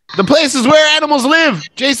 The places where animals live.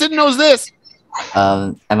 Jason knows this.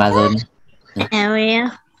 Amazon.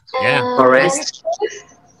 Area. Yeah. Forest.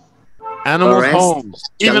 Animals' Forest. homes.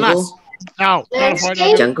 Even Jungle. us. No.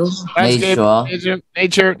 Landscape. Jungle. Landscape. Nature.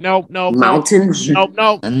 Nature. Nope. Mountains. Nope.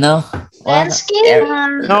 No. What? Landscape.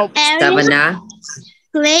 Nope. Area. Savannah.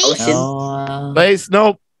 Place. Ocean. No. Place.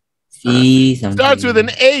 Nope. C something. Starts with an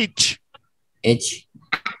H. H.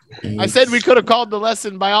 I said we could have called the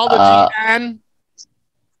lesson biology, and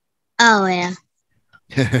Oh, yeah.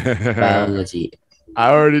 Biology. I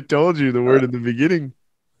already told you the word in the beginning.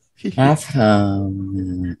 That's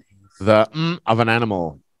The of an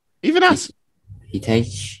animal. Even us.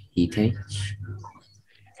 Heritage.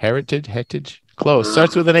 Heritage. Close.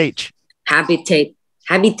 Starts with an H. Habitat.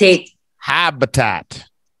 Habitat.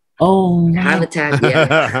 Oh my. Habitat.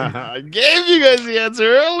 Yeah. I gave you guys the answer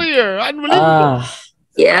earlier. Unbelievable.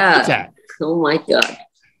 Yeah. Habitat. Oh my God.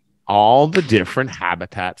 All the different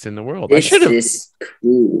habitats in the world. This is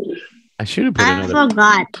cool. I should have put I another.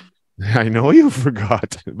 forgot. I know you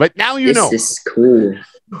forgot, but now you know. This is cool.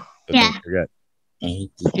 But Yeah. don't forget.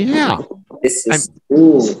 Thank Yeah. This is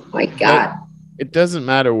cool. My God. It doesn't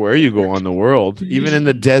matter where you go on the world. Even in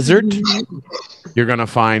the desert, you're going to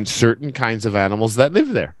find certain kinds of animals that live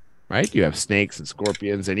there, right? You have snakes and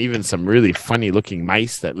scorpions and even some really funny looking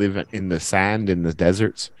mice that live in the sand in the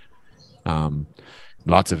deserts.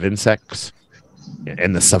 Lots of insects.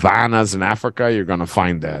 In the savannas in Africa, you're going to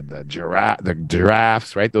find the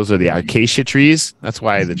giraffes, right? Those are the acacia trees. That's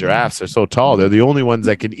why the giraffes are so tall. They're the only ones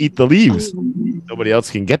that can eat the leaves. Nobody else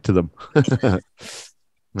can get to them.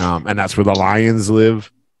 And that's where the lions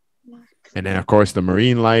live. And then, of course, the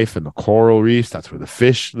marine life and the coral reefs. That's where the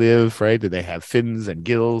fish live, right? They have fins and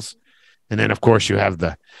gills. And then, of course, you have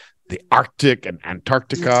the Arctic and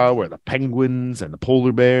Antarctica, where the penguins and the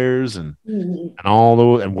polar bears and all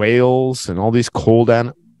those and whales and all these cold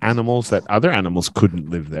animals that other animals couldn't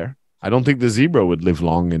live there. I don't think the zebra would live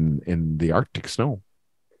long in the Arctic snow.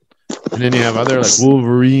 And then you have other like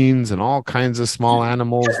wolverines and all kinds of small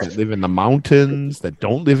animals that live in the mountains that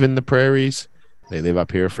don't live in the prairies. They live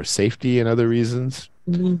up here for safety and other reasons.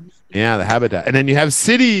 Yeah, the habitat. And then you have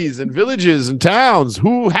cities and villages and towns.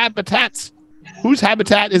 Whose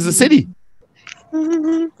habitat is the city?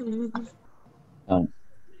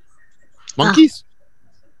 Monkeys?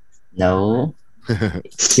 No.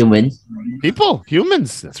 Human. People,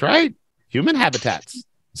 humans. That's right. Human habitats.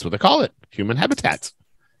 That's what they call it. Human habitats.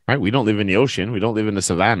 Right? We don't live in the ocean. We don't live in the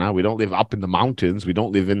savannah. We don't live up in the mountains. We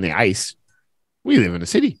don't live in the ice. We live in a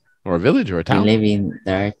city or a village or a We town. live in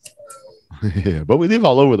dirt. Yeah, but we live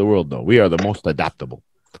all over the world, though. We are the most adaptable.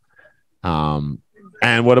 And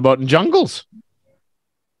what about in jungles?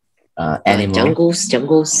 Animal.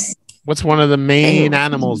 Jungles. What's one of the main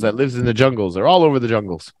animals that lives in the jungles? They're all over the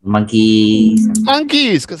jungles. Monkeys.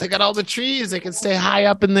 Monkeys, because they got all the trees. They can stay high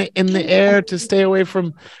up in the air to stay away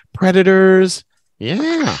from predators.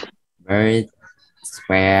 Yeah. Bird.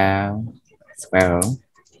 Squirrel.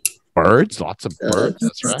 Birds, lots of birds.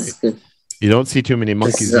 That's right. You don't see too many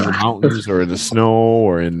monkeys in the mountains or in the snow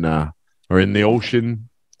or in the ocean.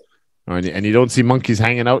 And you don't see monkeys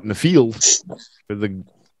hanging out in the field. The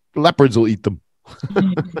leopards will eat them.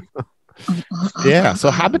 Yeah,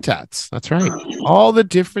 so habitats. That's right. All the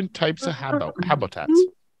different types of habitats.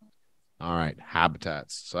 All right,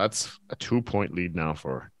 habitats. So that's a 2-point lead now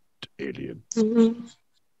for Alien.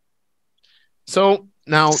 So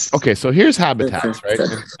now, okay, so here's habitats, right?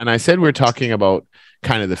 And I said we're talking about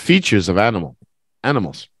kind of the features of animals.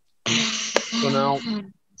 So now,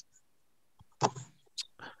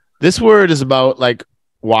 this word is about like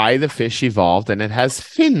why the fish evolved, and it has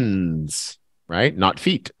fins, right? Not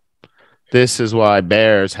feet. This is why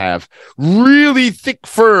bears have really thick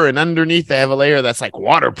fur, and underneath they have a layer that's like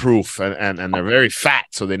waterproof, and they're very fat,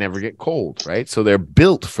 so they never get cold, right? So they're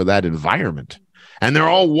built for that environment. And they're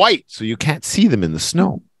all white, so you can't see them in the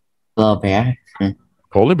snow. Polar bear.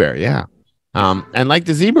 Polar bear, yeah. And like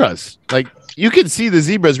the zebras, like you can see the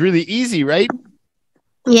zebras really easy, right?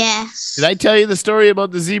 Yes. Did I tell you the story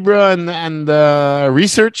about the zebra and the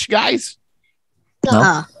research guys?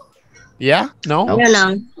 No. Yeah? No?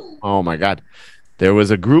 No. Oh my God. There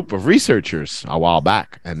was a group of researchers a while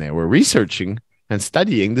back, and they were researching and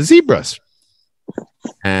studying the zebras.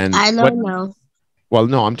 And I don't know. Well,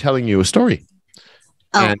 no, I'm telling you a story.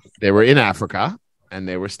 Oh. And they were in Africa, and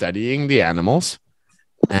they were studying the animals.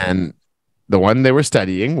 And the one they were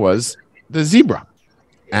studying was the zebra.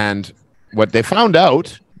 And what they found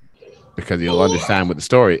out, because you'll understand with the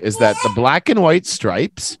story, is that the black and white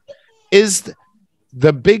stripes is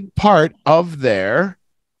the big part of their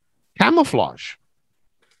camouflage.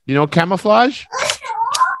 You know camouflage?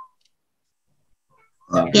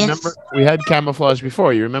 Yes. Remember, we had camouflage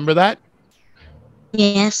before. You remember that?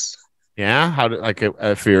 Yes. Yeah. How to, like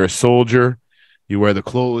if you're a soldier, you wear the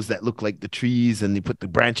clothes that look like the trees, and you put the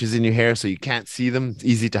branches in your hair so you can't see them. It's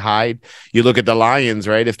easy to hide. You look at the lions,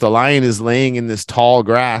 right? If the lion is laying in this tall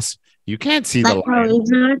grass, you can't see the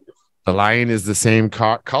lion. The lion is the same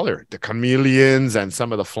color. The chameleons and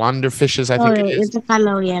some of the flounder fishes, I think it is. It's a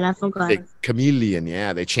chameleon. I forgot. The chameleon,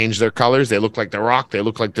 yeah. They change their colors. They look like the rock. They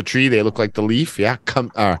look like the tree. They look like the leaf. Yeah.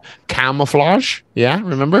 Camouflage. Yeah.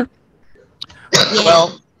 Remember? Yeah.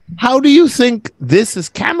 Well, how do you think this is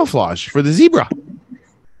camouflage for the zebra?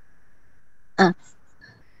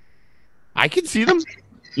 I can see them.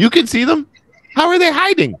 You can see them. How are they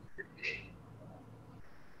hiding?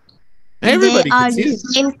 Everybody they are can see the it.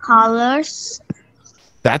 same colors.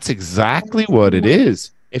 That's exactly what it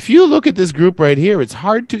is. If you look at this group right here, it's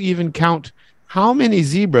hard to even count how many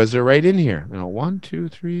zebras are right in here. You know, 1, 2,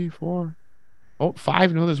 3, 4. Oh,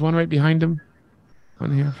 5. No, there's one right behind them.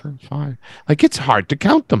 1 here, 5. Like, it's hard to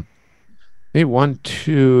count them. Maybe 1,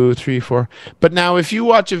 2, 3, 4. But now, if you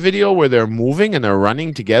watch a video where they're moving and they're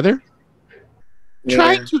running together,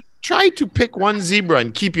 try to pick one zebra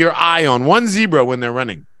and keep your eye on one zebra when they're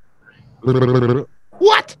running.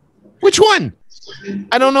 What? Which one?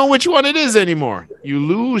 I don't know which one it is anymore. You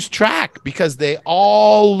lose track because they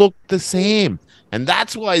all look the same. And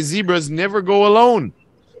that's why zebras never go alone.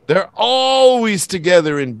 They're always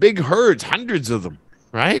together in big herds, hundreds of them,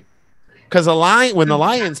 right? Because when the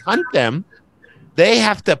lions hunt them, they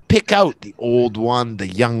have to pick out the old one, the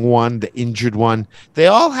young one, the injured one. They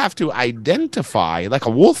all have to identify like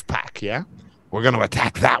a wolf pack, yeah? We're going to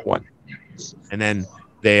attack that one. And then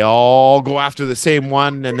they all go after the same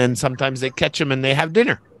one, and then sometimes they catch them and they have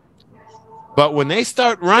dinner. But when they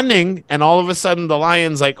start running, and all of a sudden the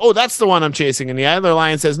lion's like, oh, that's the one I'm chasing, and the other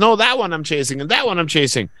lion says, no, that one I'm chasing, and that one I'm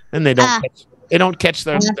chasing, then they don't catch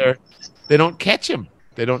him.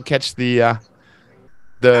 They don't catch the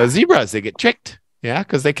zebras. They get tricked, yeah,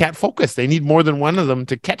 because they can't focus. They need more than one of them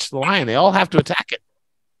to catch the lion. They all have to attack it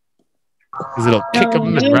because it'll kick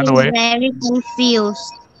them and run away. Very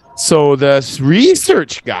confused. So the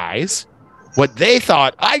research guys, what they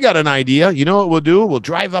thought, I got an idea. You know what we'll do? We'll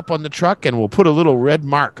drive up on the truck and we'll put a little red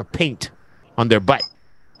mark of paint on their butt.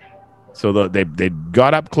 So they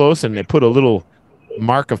got up close and they put a little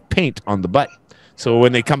mark of paint on the butt. So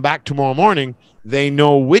when they come back tomorrow morning, they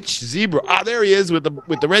know which zebra. Ah, there he is with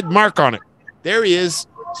the red mark on it. There he is.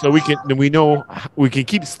 So we can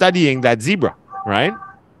keep studying that zebra, right?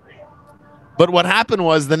 But what happened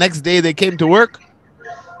was the next day they came to work,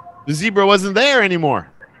 the zebra wasn't there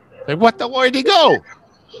anymore. Like, where'd he go?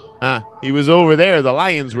 He was over there. The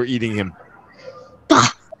lions were eating him.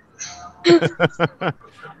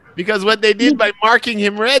 Because what they did by marking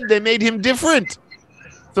him red, they made him different.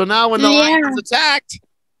 So now when the lions attacked,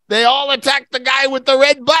 they all attacked the guy with the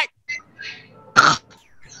red butt.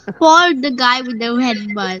 Poor the guy with the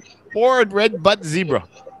red butt. Poor red butt zebra.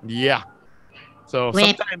 Yeah. So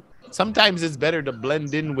sometimes it's better to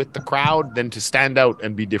blend in with the crowd than to stand out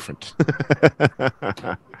and be different.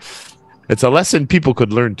 It's a lesson people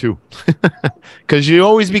could learn too. Because you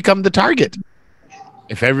always become the target.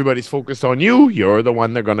 If everybody's focused on you, you're the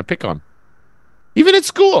one they're going to pick on. Even at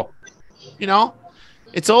school, you know,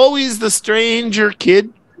 it's always the stranger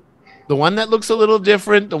kid, the one that looks a little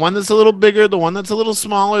different, the one that's a little bigger, the one that's a little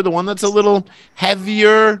smaller, the one that's a little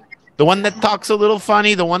heavier, the one that talks a little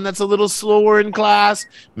funny, the one that's a little slower in class,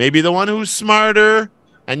 maybe the one who's smarter.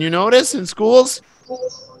 And you notice in schools,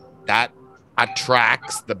 that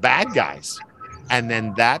attracts the bad guys. And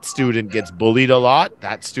then that student gets bullied a lot.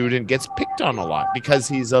 That student gets picked on a lot because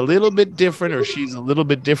he's a little bit different or she's a little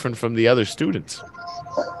bit different from the other students.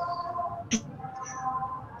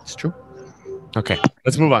 It's true. Okay,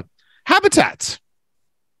 let's move on. Habitats.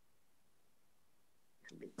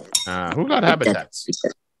 Who got habitats?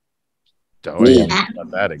 Oh, yeah,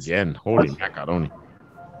 got that again. Holy macaroni.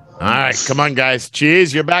 All right, come on, guys.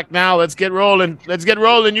 Cheese, you're back now. Let's get rolling. Let's get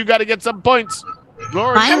rolling. You got to get some points.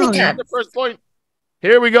 Glory, you got the first point.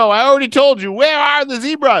 Here we go. I already told you. Where are the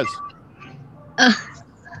zebras?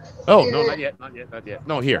 Oh, no, not yet. Not yet. Not yet.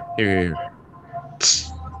 No, here. Here.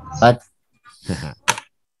 What?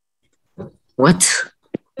 What?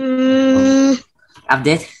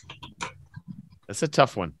 Update? That's a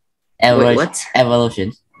tough one. Wait, what?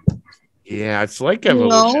 Evolution. Yeah, it's like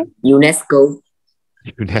evolution. No. UNESCO.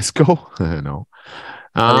 UNESCO? No.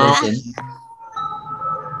 Evolution.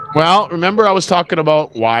 Well, remember I was talking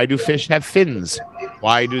about why do fish have fins?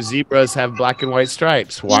 Why do zebras have black and white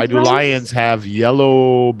stripes? Why do lions have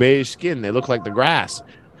yellow beige skin? They look like the grass.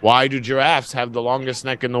 Why do giraffes have the longest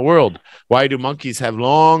neck in the world? Why do monkeys have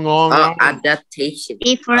long arms? Adaptation.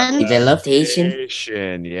 Different.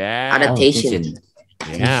 Adaptation. Yeah. Adaptation.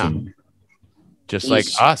 Yeah. Just like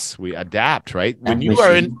us, we adapt, right? When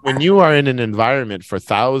you are in an environment for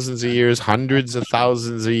thousands of years, hundreds of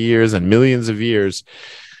thousands of years, and millions of years,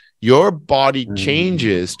 your body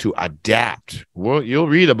changes to adapt. Well, you'll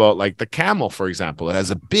read about like the camel, for example. It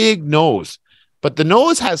has a big nose, but the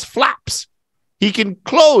nose has flaps. He can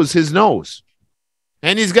close his nose,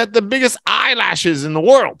 and he's got the biggest eyelashes in the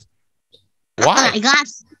world. Why? Oh my gosh.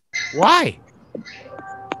 Why?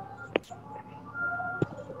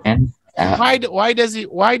 And Why does he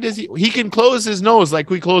can close his nose like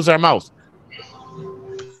we close our mouth,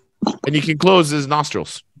 and he can close his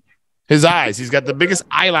nostrils, his eyes. He's got the biggest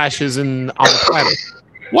eyelashes on the planet.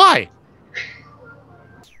 Why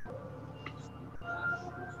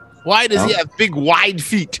does he have big wide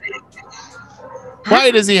feet?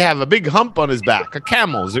 Why does he have a big hump on his back? A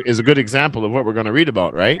camel is a good example of what we're going to read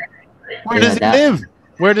about, right? Where does he live?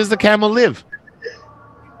 Where does the camel live?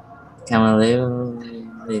 Camel live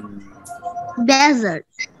in Desert.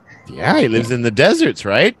 Yeah, he lives in the deserts,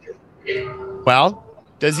 right? Well,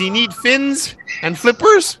 does he need fins and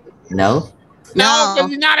flippers? No. No, because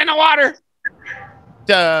he's not in the water.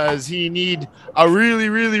 Does he need a really,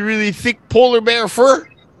 really, really thick polar bear fur?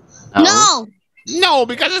 No. No,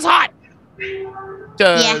 because it's hot.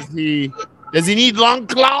 Does he need long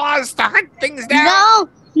claws to hunt things down?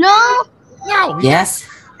 No. No. Yes.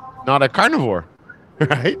 Not a carnivore,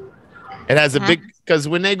 right? It has a big, because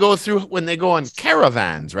when they go on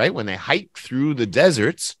caravans, right? When they hike through the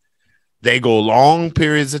deserts, they go long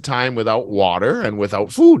periods of time without water and without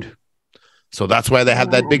food. So that's why they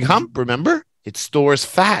have that big hump, remember? It stores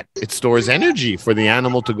fat. It stores energy for the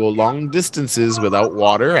animal to go long distances without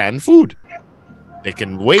water and food. They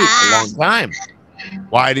can wait a long time.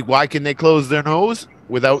 Why can they close their nose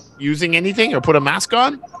without using anything or put a mask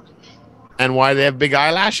on? And why they have big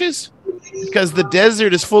eyelashes? Because the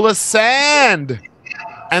desert is full of sand.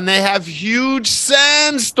 And they have huge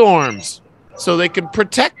sandstorms. So they can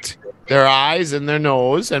protect their eyes and their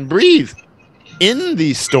nose and breathe in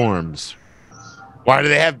these storms. Why do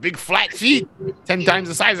they have big flat feet, 10 times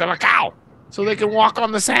the size of a cow? So they can walk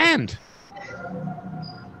on the sand.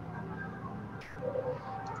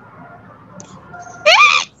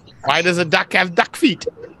 Why does a duck have duck feet?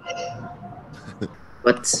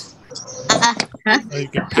 What? So you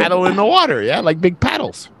can paddle in the water, yeah, like big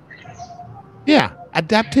paddles. Yeah,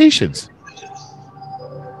 adaptations.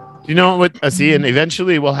 You know what? See, and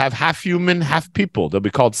eventually we'll have half human, half people. They'll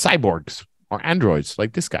be called cyborgs or androids,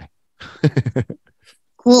 like this guy.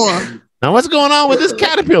 Cool. Now, what's going on with this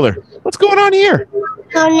caterpillar? What's going on here?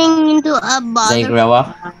 Turning into a butterfly. They grow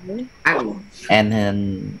up and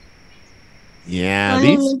then Yeah,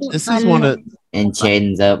 this is one of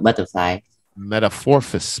change the butterfly.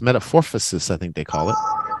 metamorphosis, I think they call it.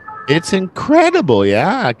 It's incredible,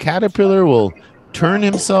 yeah. A caterpillar will turn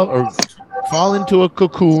himself or fall into a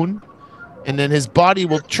cocoon, and then his body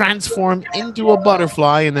will transform into a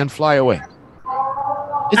butterfly and then fly away.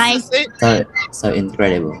 So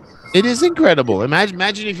incredible. It is incredible.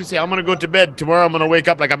 Imagine if you say, I'm going to go to bed. Tomorrow I'm going to wake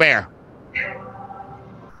up like a bear.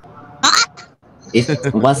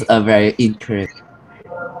 It was a very incredible.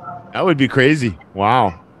 That would be crazy.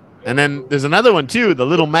 Wow. And then there's another one too, the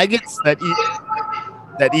little maggots that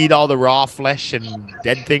eat all the raw flesh and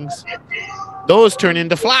dead things. Those turn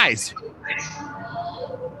into flies.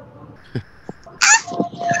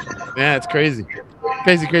 Yeah, it's crazy.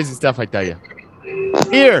 Crazy stuff, I tell you.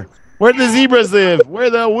 Here, Where the zebras live, where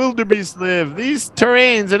the wildebeest live, these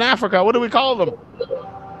terrains in Africa, what do we call them?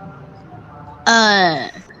 I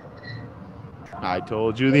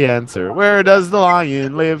told you the answer. Where does the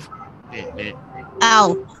lion live?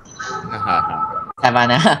 Ow.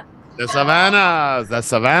 Savannah. The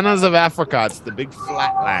savannas of Africa. It's the big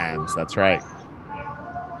flatlands. That's right.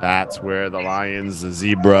 That's where the lions, the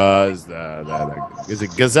zebras, is it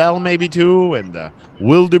gazelle maybe too, and the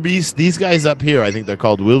wildebeest. These guys up here, I think they're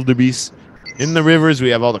called wildebeest. In the rivers, we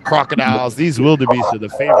have all the crocodiles. These wildebeest are the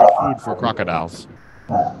favorite food for crocodiles.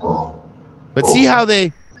 But see how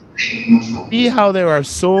there are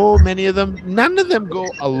so many of them. None of them go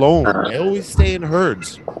alone. They always stay in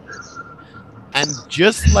herds. And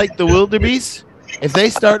just like the wildebeest, if they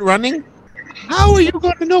start running, how are you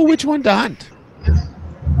going to know which one to hunt?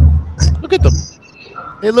 Look at them.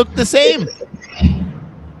 They look the same.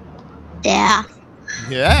 Yeah.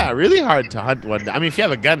 Yeah, really hard to hunt one. I mean, if you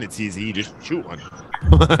have a gun, it's easy. You just shoot one.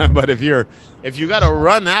 But if you got to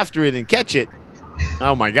run after it and catch it,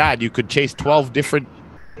 oh my God, you could chase 12 different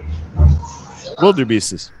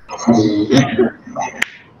wildebeests.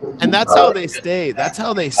 And that's how they stay. That's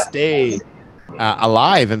how they stay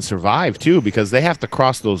alive and survive too, because they have to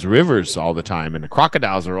cross those rivers all the time, and the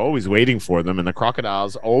crocodiles are always waiting for them, and the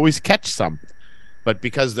crocodiles always catch some. But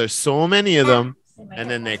because there's so many of them, and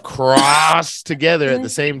then they cross together at the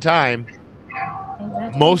same time,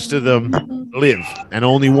 most of them live, and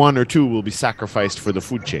only one or two will be sacrificed for the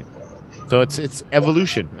food chain. So it's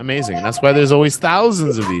evolution. Amazing. And that's why there's always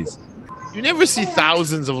thousands of these. You never see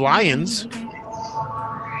thousands of lions.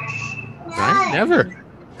 Right? Never.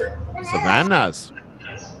 Savannas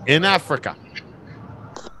in Africa.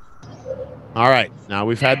 All right. Now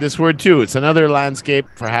we've had this word too. It's another landscape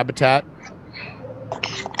for habitat.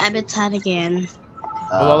 Habitat again.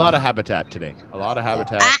 Well, a lot of habitat today. A lot of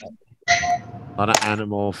habitat. A lot of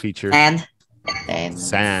animal features. And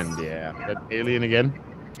Sand, yeah. That alien again?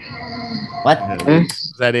 what?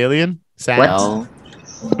 Is that alien? Sand? No.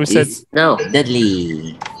 Who said? No.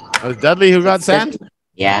 Dudley. Oh, Dudley who got sand?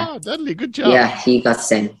 Yeah. Oh, Dudley, good job. Yeah, he got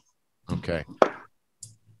sent. Okay. I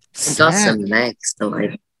got some next. So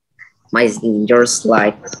your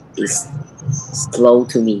slide is slow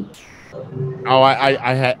to me. Oh,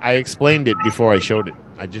 I explained it before I showed it.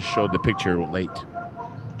 I just showed the picture late.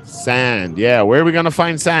 Sand, yeah. Where are we gonna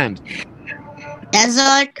find sand?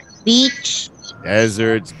 Desert, beach.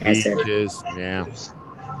 Deserts, Desert. beaches, yeah.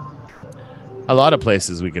 A lot of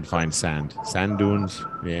places we could find sand. Sand dunes,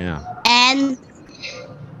 yeah. And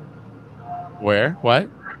Where? What?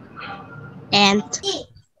 ant.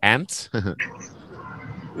 Ants?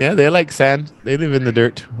 Yeah, they like sand. They live in the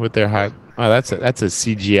dirt with their hive. Oh, that's a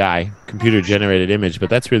CGI, computer generated image, but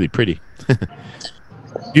that's really pretty.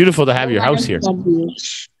 Beautiful to have your house here.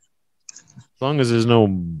 Beach. As long as there's no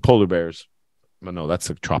polar bears. But no, that's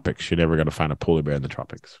the tropics. You're never going to find a polar bear in the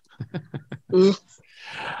tropics.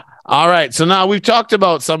 All right. So now we've talked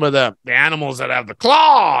about some of the animals that have the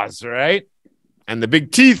claws, right? And the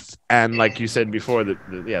big teeth. And like you said before,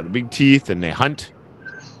 the big teeth, and they hunt.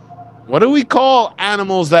 What do we call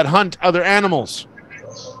animals that hunt other animals?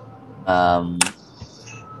 Wild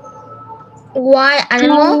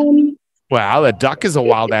animal. Well, a duck is a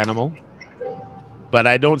wild animal. But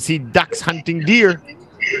I don't see ducks hunting deer.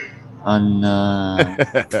 On No,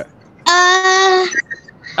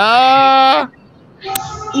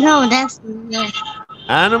 that's no.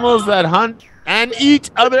 Animals that hunt and eat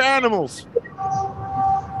other animals.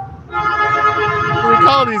 What do we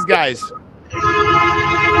call these guys?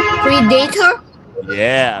 Predator.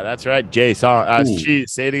 Yeah, that's right. Jay,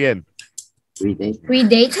 cheese. Say it again.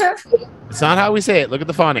 Predator. It's not how we say it. Look at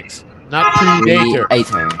the phonics. Not predator.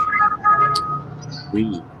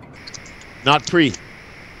 Not pre.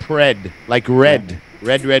 Pred. Like red.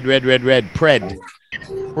 Red. Pred.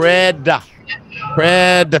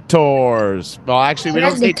 Predators. Well, actually, we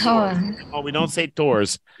don't say tours. Oh, we don't say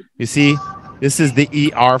tours. You see, this is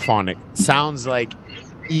the ER phonic. Sounds like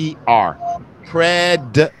ER.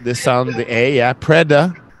 This sound the A, yeah.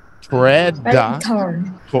 Predators.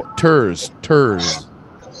 Predators.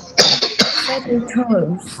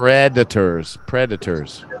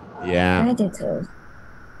 Yeah.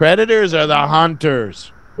 Predators are the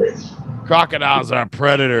hunters. Crocodiles are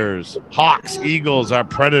predators. Hawks, eagles are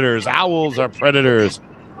predators. Owls are predators.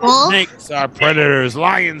 Snakes are predators.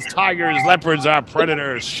 Lions, tigers, leopards are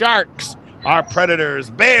predators. Sharks are predators.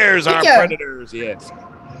 Bears are predators. Yes.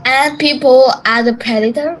 And people are the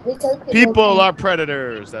predator. People are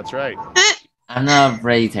predators. That's right. I'm not a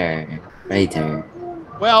predator.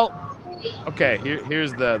 Well, okay.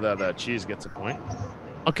 Here's the cheese gets a point.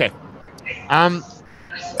 Okay.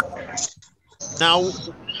 Now,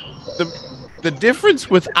 the difference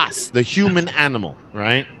with us, the human animal,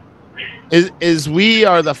 right, is we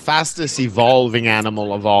are the fastest evolving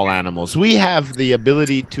animal of all animals. We have the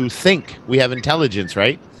ability to think. We have intelligence,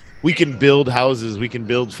 right? We can build houses. We can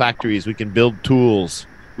build factories. We can build tools.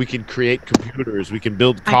 We can create computers. We can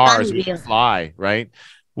build cars. We can fly, right?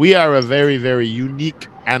 We are a very, very unique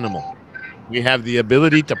animal. We have the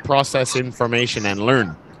ability to process information and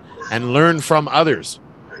learn from others.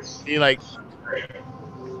 See, like,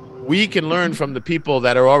 we can learn from the people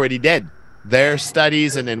that are already dead, their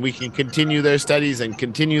studies, and then we can continue their studies and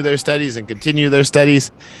continue their studies and continue their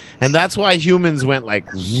studies. And that's why humans went like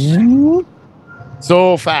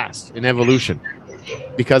so fast in evolution,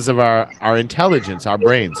 because of our intelligence, our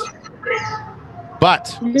brains.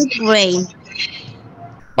 But brain.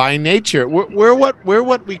 By nature, we're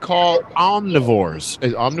what we call omnivores.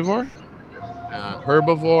 Is omnivore?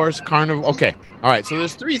 Herbivores, carnivore. Okay. All right. So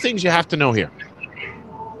there's three things you have to know here.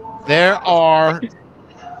 There are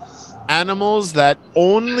animals that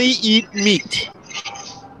only eat meat.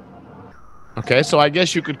 Okay. So I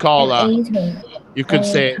guess you could call you could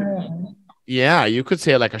say, yeah, you could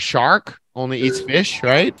say like a shark only eats fish,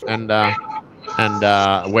 right? And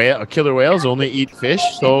killer whales only eat fish.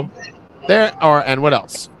 So there are, and what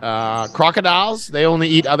else? Crocodiles, they only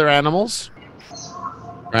eat other animals,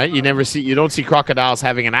 right? You don't see crocodiles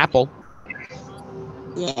having an apple.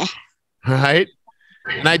 Yeah. Right?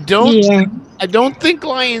 And I don't think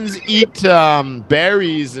lions eat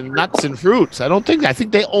berries and nuts and fruits. I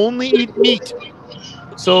think they only eat meat.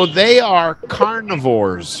 So they are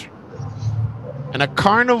carnivores. And a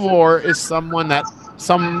carnivore is someone that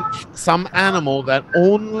some animal that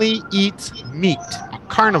only eats meat. A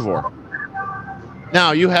carnivore.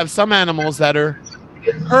 Now you have some animals that are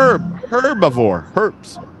herbs.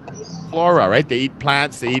 Flora, right? They eat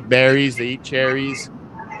plants, they eat berries, they eat cherries.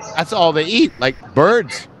 That's all they eat, like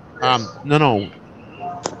birds. No.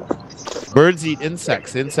 Birds eat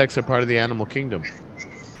insects. Insects are part of the animal kingdom.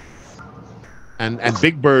 And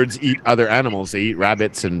big birds eat other animals. They eat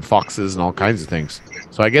rabbits and foxes and all kinds of things.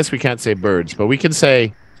 So I guess we can't say birds, but we can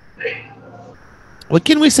say, what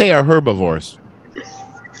can we say are herbivores?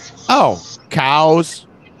 Oh, cows,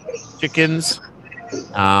 chickens,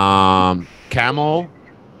 camel,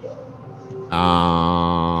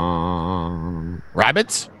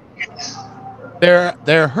 rabbits.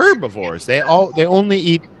 They're herbivores. They only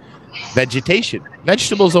eat vegetation,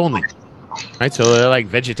 vegetables only, right? So they're like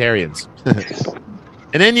vegetarians.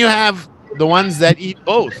 And then you have the ones that eat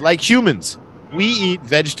both, like humans. We eat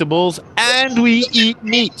vegetables and we eat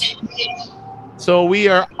meat. So we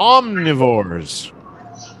are omnivores.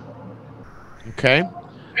 Okay?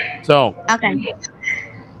 So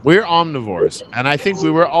we're omnivores. And I think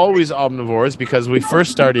we were always omnivores because we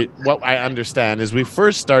first started, what I understand is we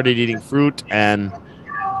first started eating fruit and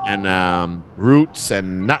roots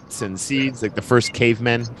and nuts and seeds, like the first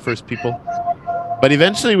cavemen, first people. But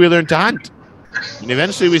eventually we learned to hunt. And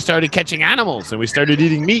eventually we started catching animals and we started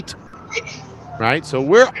eating meat. Right? So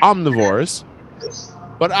we're omnivores.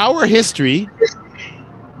 But our history,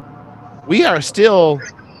 we are still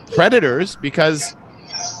predators because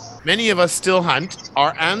many of us still hunt.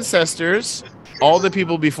 Our ancestors, all the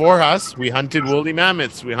people before us, we hunted woolly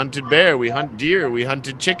mammoths, we hunted bear, we hunt deer, we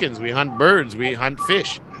hunted chickens, we hunt birds, we hunt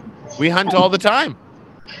fish. We hunt all the time.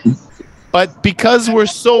 But because we're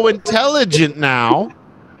so intelligent now,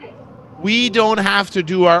 we don't have to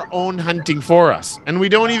do our own hunting for us. And we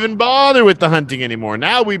don't even bother with the hunting anymore.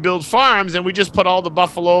 Now we build farms and we just put all the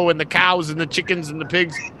buffalo and the cows and the chickens and the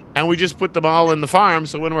pigs, and we just put them all in the farm.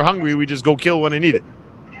 So when we're hungry, we just go kill one and eat it.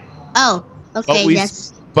 Oh, okay.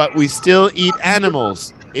 But we still eat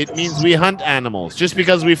animals. It means we hunt animals. Just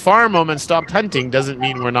because we farm them and stopped hunting doesn't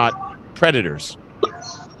mean we're not predators.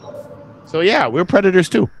 So yeah, we're predators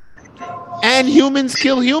too. And humans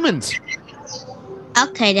kill humans.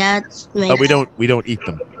 Okay, that's. But we don't eat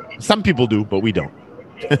them. Some people do, but we don't.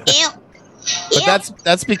 But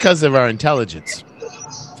that's because of our intelligence.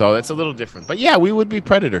 So that's a little different. But yeah, we would be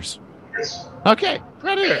predators. Okay,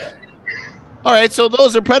 predators. All right, so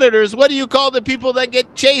those are predators. What do you call the people that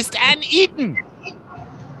get chased and eaten?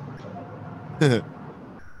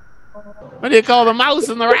 What do you call the mouse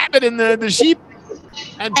and the rabbit and the sheep?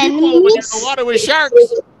 And people when in the water with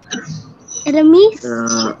sharks? Enemies?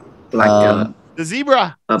 The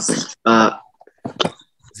zebra.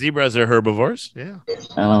 Zebras are herbivores. Yeah.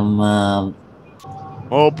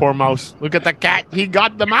 Oh, poor mouse. Look at the cat. He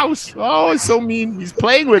got the mouse. Oh, it's so mean. He's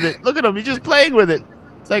playing with it. Look at him. He's just playing with it.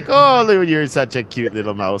 It's like, oh, you're such a cute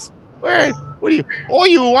little mouse. What are you? Oh,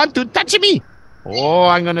 you want to touch me? Oh,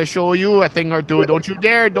 I'm going to show you a thing or two. Don't you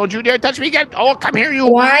dare touch me again. Oh, come here, you.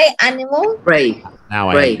 Why animal? Prey. Now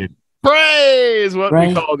I Prey. did. Prey is what we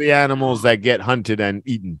Prey. call the animals that get hunted and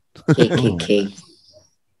eaten. KKK.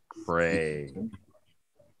 Prey.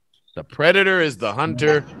 The predator is the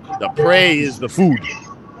hunter. The prey is the food.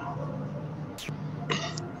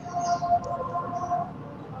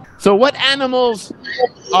 So what animals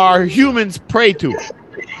are humans prey to?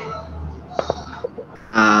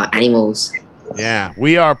 Animals. Yeah,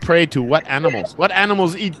 we are prey to what animals? What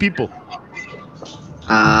animals eat people?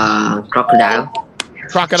 Crocodile.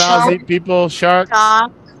 Crocodiles Shark. eat people. Sharks.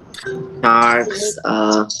 Shark,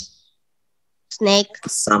 Sharks. snake.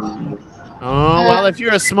 Some. Oh, well, if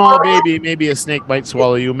you're a small baby, maybe a snake might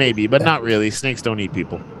swallow you, maybe, but not really. Snakes don't eat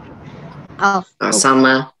people. Oh,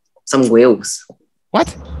 Some whales. What?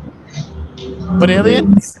 What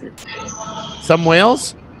alien? Some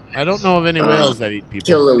whales? I don't know of any whales that eat people.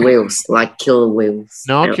 Killer whales. Like killer whales.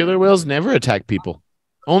 No, killer whales never attack people.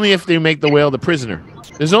 Only if they make the whale the prisoner.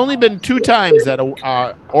 There's only been 2 times that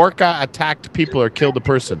a orca attacked people or killed a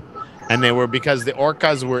person. And they were because the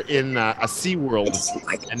orcas were in a sea world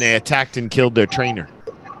and they attacked and killed their trainer.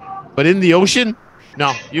 But in the ocean,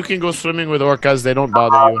 no, you can go swimming with orcas. They don't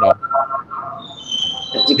bother you at all.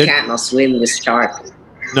 You cannot swim with shark.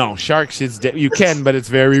 No, sharks, you can, but it's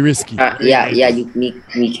very risky.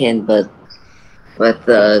 We can, but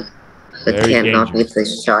Very cannot with the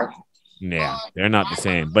shark. Yeah, they're not the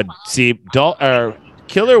same. But see,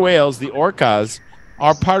 killer whales, the orcas,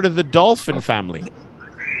 are part of the dolphin family.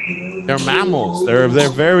 They're mammals. They're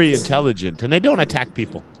very intelligent, and they don't attack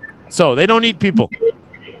people. So they don't eat people.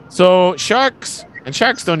 So sharks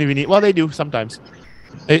don't even eat. Well, they do sometimes.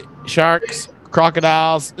 Sharks,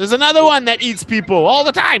 crocodiles. There's another one that eats people all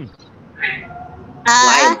the time.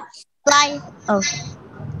 lion. Oh,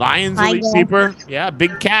 Lions will eat Tiger. people. Yeah,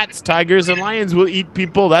 big cats, tigers, and lions will eat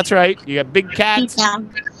people. That's right. You got big cats. cheetah.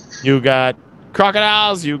 You got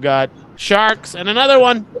crocodiles. You got sharks, and another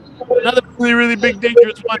one. Another really, really big,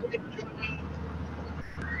 dangerous one.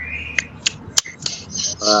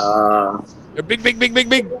 They're big, big, big, big,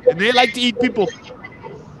 big, and they like to eat people.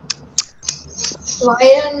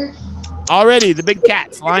 Lion. Already, the big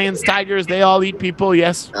cats, lions, tigers, they all eat people.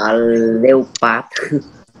 Yes. Leopard.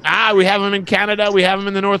 We have them in Canada. We have them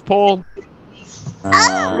in the North Pole.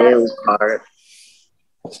 Leopard.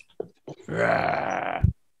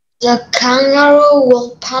 The kangaroo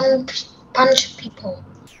will punch people.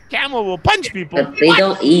 Camel will punch people. But they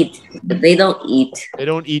don't eat. They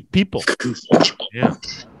don't eat people. Yeah.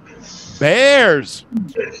 Bears.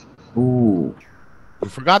 Ooh. You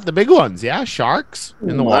forgot the big ones. Yeah, sharks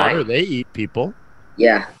in the Why? water. They eat people.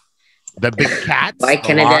 Yeah. The big cats. Why the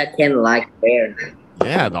Canada can like bear?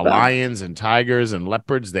 Yeah, the lions and tigers and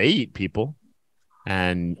leopards, they eat people.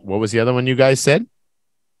 And what was the other one you guys said?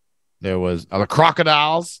 There was the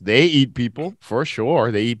crocodiles. They eat people for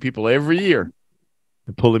sure. They eat people every year.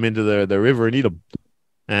 They pull them into the river and eat them.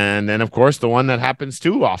 And then, of course, the one that happens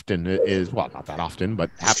too often is, well, not that often, but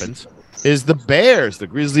happens, is the bears, the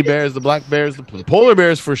grizzly bears, the black bears, the polar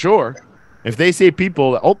bears for sure. If they say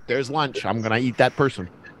people, oh, there's lunch, I'm going to eat that person.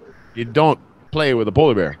 You don't play with a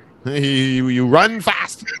polar bear. You run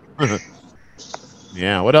fast.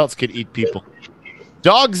 Yeah, what else could eat people?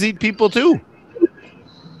 Dogs eat people too.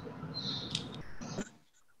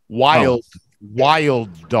 Wild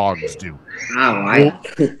dogs do. Why?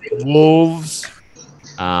 Wolves,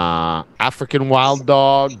 African wild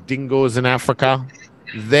dog, dingoes in Africa,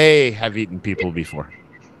 they have eaten people before.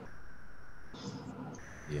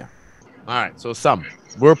 Yeah. All right, so some.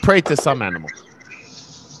 We're prey to some animals.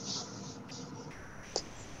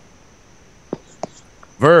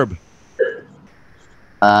 Verb.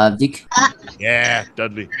 Dick. Yeah,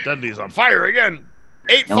 Dudley. Dudley's on fire again.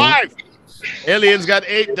 8-5. Aliens got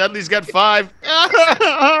 8. Dudley's got 5.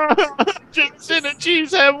 Jensen and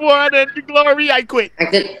Chiefs have won, and glory, I quit.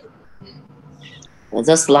 It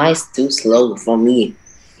just lies too slow for me.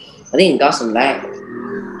 I think it got some lag.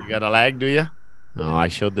 You got a lag, do you? Oh, I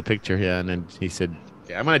showed the picture here, and then he said,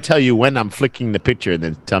 yeah, I'm going to tell you when I'm flicking the picture, and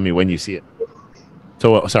then tell me when you see it.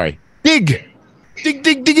 So, sorry. Dig! Dig,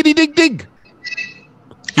 dig, diggity, dig, dig.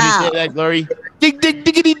 Can you say that, Glory? Dig, dig,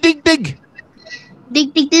 diggity, dig, dig.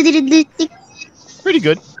 Dig, dig, dig, dig, dig, dig. Pretty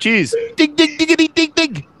good. Cheese. Dig, dig, diggity, dig,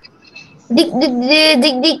 dig. Dig, dig, dig,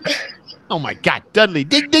 dig, dig. Oh, my God. Dudley.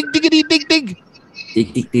 Dig, dig, diggity, dig, dig.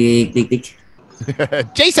 Dick, dick, dick, dick, dick.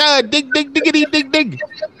 Jason. Dig, dig, diggity, dig, dig.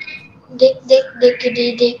 Dig, dig,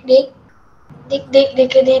 diggity, dig, dig. Dig, dig,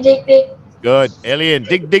 diggity, dig, dig. Good. Alien.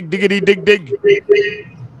 Dig, dig, diggity, dig, dig.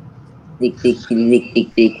 Dig, dig, dig, dig,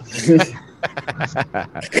 dig.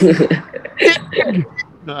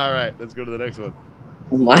 All right. Let's go to the next one.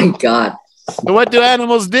 Oh my God. So what do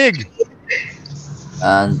animals dig?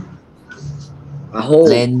 A hole.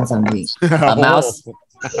 Then something. A mouse.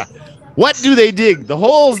 What do they dig? The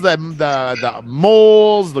holes, the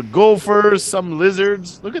moles, the gophers, some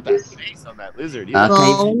lizards. Look at that face on that lizard. Cave.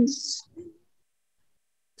 Bones.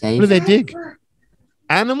 What do they dig?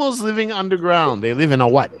 Animals living underground. They live in a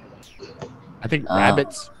what? I think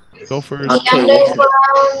rabbits, gophers. The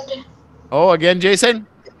underground. Oh, again, Jason?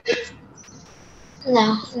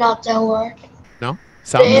 No, not that word. No? The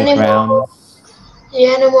Sound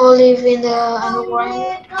animal live in the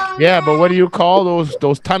underground. Yeah, but what do you call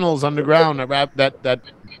those tunnels underground that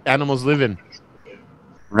animals live in?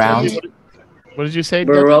 Round. What did you say?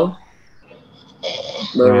 Burrow.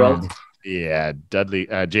 Burrow. Round. Yeah, Dudley.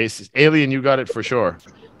 Jason, Alien, you got it for sure.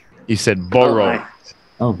 He said burrow. Alright.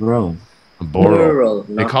 Oh, bro. A burrow. Burrow.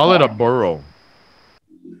 They call it a burrow.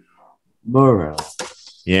 Burrow.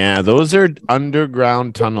 Yeah, those are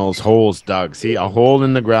underground tunnels, holes dug. See, a hole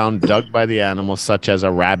in the ground dug by the animals, such as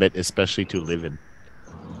a rabbit, especially to live in.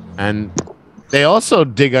 And they also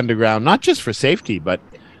dig underground, not just for safety, but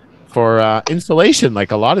for insulation.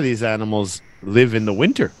 Like a lot of these animals live in the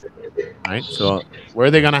winter, right? So where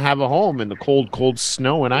are they going to have a home in the cold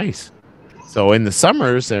snow and ice? So in the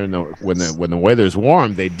summers, when the weather's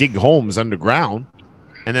warm, they dig homes underground,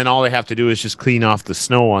 and then all they have to do is just clean off the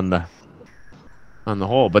snow on the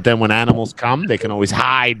hole. But then when animals come, they can always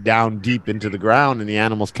hide down deep into the ground, and the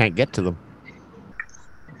animals can't get to them.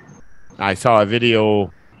 I saw a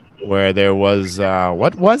video where there was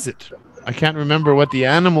what was it? I can't remember what the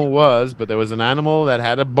animal was, but there was an animal that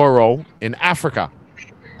had a burrow in Africa,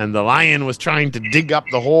 and the lion was trying to dig up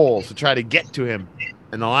the hole to try to get to him,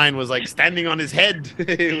 and the lion was like standing on his head.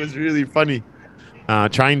 It was really funny,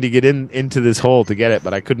 trying to get into this hole to get it,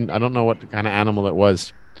 but I couldn't. I don't know what kind of animal it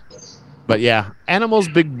was. But yeah, animals,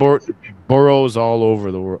 big burrows all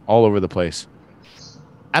over the place.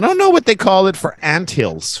 I don't know what they call it for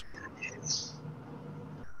anthills.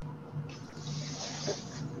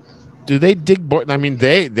 Do they dig? I mean,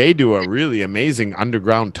 they do a really amazing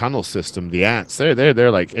underground tunnel system. The ants,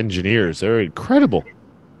 they're like engineers. They're incredible.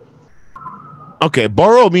 Okay,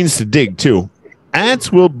 burrow means to dig too.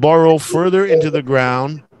 Ants will burrow further into the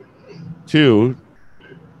ground too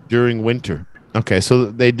during winter. Okay, so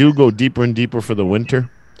they do go deeper and deeper for the winter.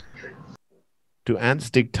 Do ants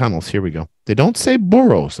dig tunnels? Here we go. They don't say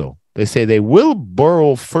burrow, so they say they will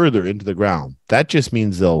burrow further into the ground. That just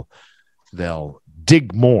means they'll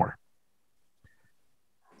dig more.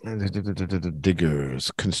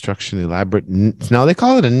 Diggers, construction, elaborate. Now they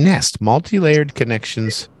call it a nest. Multi-layered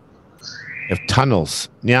connections of tunnels.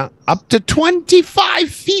 Yeah, up to 25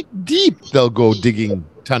 feet deep. They'll go digging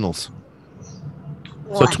tunnels.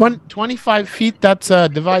 So 25 feet, that's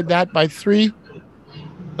divide that by 3.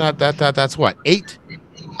 That's what? 8?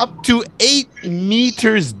 Up to 8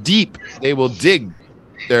 meters deep, they will dig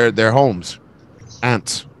their homes.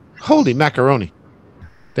 Ants. Holy macaroni.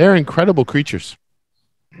 They're incredible creatures.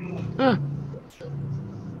 Huh.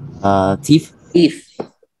 Thief.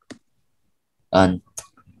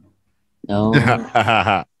 No.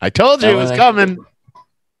 I told you it was coming.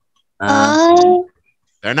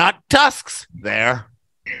 They're not tusks. They're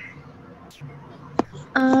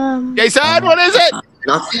Jason, what is it?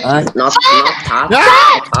 Not top.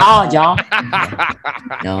 Oh, John.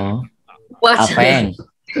 No. What? A fan.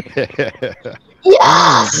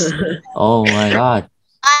 Yes. Oh my God.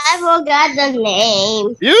 I forgot the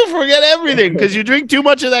name. You forget everything because you drink too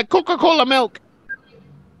much of that Coca-Cola milk.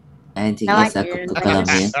 I think No, it's I a didn't. Coca-Cola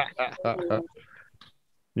milk.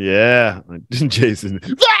 Yeah, Jason.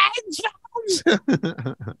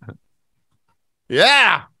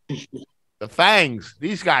 Yeah, the fangs.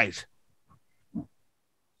 These guys.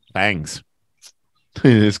 Fangs.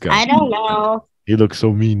 This guy. I don't know. He looks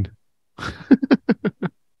so mean.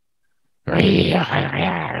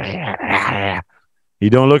 He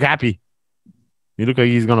don't look happy. He look like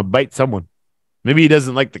he's gonna bite someone. Maybe he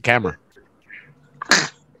doesn't like the camera.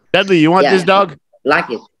 Dudley, you want this dog? Like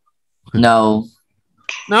it. No.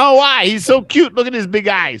 No, why? He's so cute. Look at his big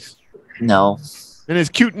eyes No. and his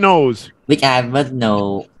cute nose. Big eye, but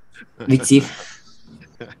no. Big teeth.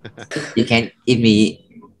 You can eat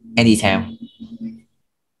me anytime.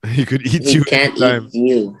 He could eat He you can't anytime. eat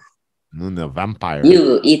you. No, the vampire. You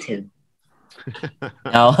will eat him.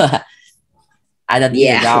 No. I don't eat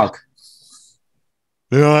a Yeah. dog.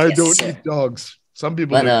 No, I Yes, don't sir. eat dogs. Some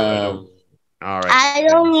people But do, but I don't. All right. I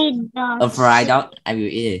don't need dogs. a fried dog, I will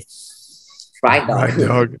eat it. Fried dog. Right,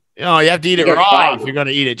 dog. No, you have to eat it Get raw fried. if you're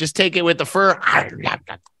gonna eat it. Just take it with the fur.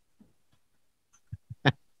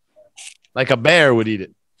 Like a bear would eat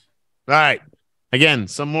it. All right. Again,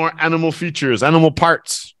 some more animal features, animal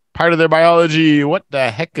parts, part of their biology. What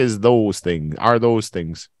the heck is those things? Are those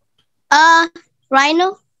things?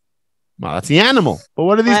 Rhino. Well, that's the animal. But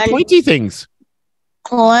what are these Horn. pointy things?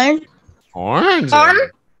 Horn. Horns. Horn?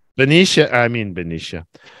 Benicia.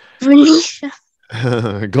 Venetia.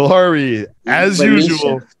 Glory, as Benicia.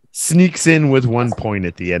 usual, sneaks in with 1 point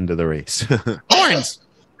at the end of the race. Horns.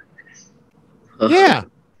 Yeah.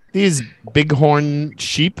 These bighorn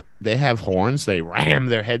sheep, they have horns. They ram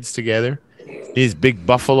their heads together. These big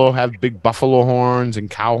buffalo have big buffalo horns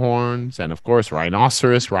and cow horns. And, of course,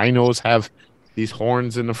 rhinos have these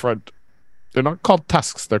horns in the front. They're not called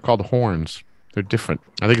tusks. They're called horns. They're different.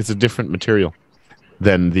 I think it's a different material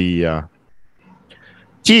than the...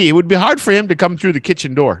 Gee, it would be hard for him to come through the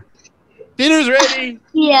kitchen door. Dinner's ready.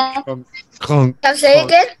 Yeah. Clunk, Can I say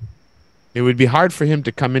clunk. again? It would be hard for him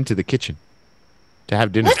to come into the kitchen to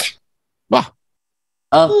have dinner. Wow.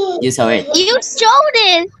 Oh, you saw it. You showed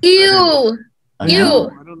it. You. Oh, You.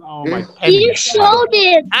 no. I don't know. My pen. You showed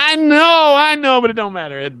it. I know, but it don't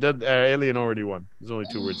matter. Alien already won. There's only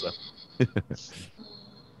 2 words left.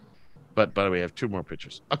 But by the way, we have 2 more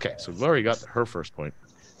pictures. Okay, so Glory got her first point.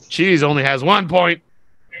 Cheese only has 1 point.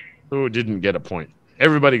 Who didn't get a point?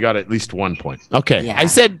 Everybody got at least 1 point. Okay. Yeah. I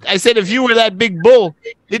said if you were that big bull,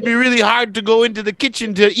 it'd be really hard to go into the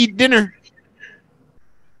kitchen to eat dinner.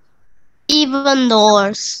 Even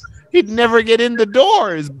doors. He'd never get in the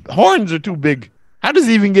door. His horns are too big. How does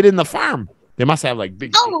he even get in the farm? They must have like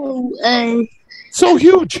big. Oh, So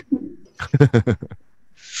huge.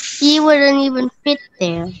 he wouldn't even fit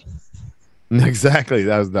there. Exactly.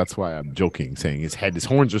 That's why I'm joking, saying his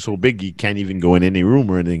horns are so big he can't even go in any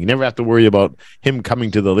room or anything. You never have to worry about him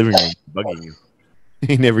coming to the living room bugging you.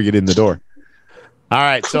 He never get in the door. All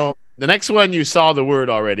right, so the next one you saw the word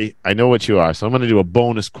already. I know what you are, so I'm going to do a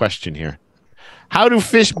bonus question here. How do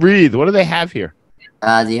fish breathe? What do they have here?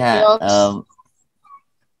 They have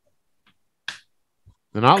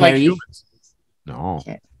They're not like Carry? humans. No.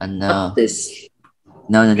 no. This.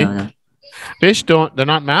 No. Fish they're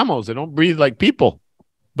not mammals. They don't breathe like people.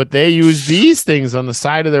 But they use these things on the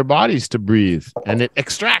side of their bodies to breathe. And it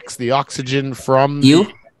extracts the oxygen from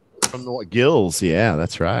from the gills. Yeah,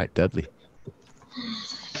 that's right. Dudley.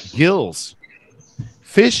 Gills.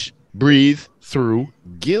 Fish breathe through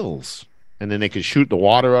gills. And then they can shoot the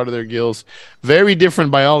water out of their gills. Very different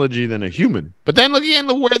biology than a human. But then look again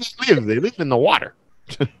where they live. They live in the water.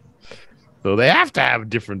 So they have to have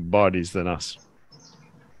different bodies than us.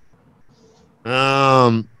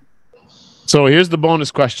 So here's the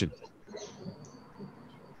bonus question.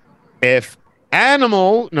 If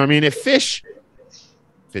fish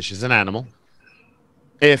is an animal.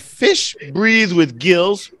 If fish breathe with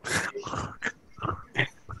gills,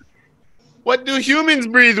 what do humans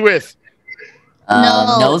breathe with?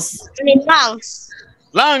 No. Nose. I mean, lungs.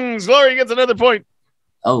 Lungs. Lori gets another point.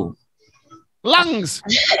 Oh. Lungs.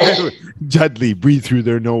 Dudley, breathe through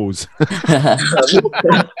their nose.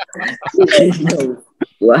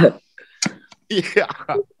 What? Yeah.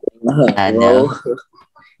 No.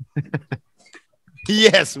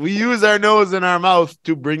 Yes, we use our nose and our mouth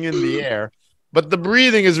to bring in the air, but the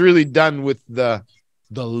breathing is really done with the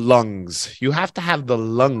lungs. You have to have the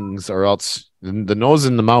lungs, or else the nose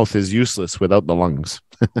and the mouth is useless without the lungs.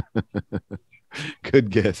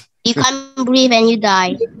 Good guess. You can't breathe and you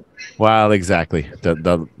die. Well, exactly.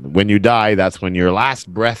 When you die, that's when your last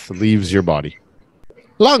breath leaves your body.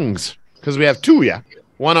 Lungs, because we have 2, yeah,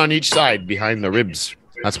 1 on each side behind the ribs.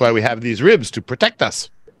 That's why we have these ribs, to protect us,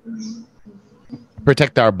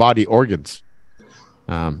 protect our body organs.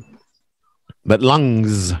 But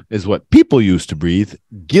lungs is what people use to breathe.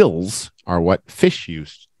 Gills are what fish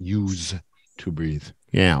use to breathe.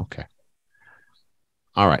 Yeah, okay.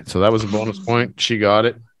 All right, so that was a bonus point. She got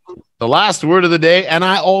it. The last word of the day, and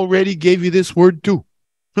I already gave you this word too.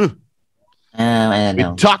 I don't We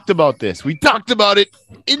know. talked about this. We talked about it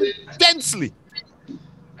intensely,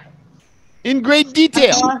 in great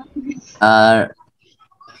detail. Probably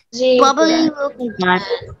will be that.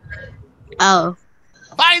 Oh.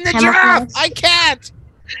 Find the Camouflage. giraffe. I can't.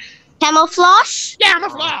 Camouflage?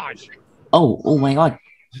 Camouflage. Oh my god.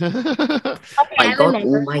 My God!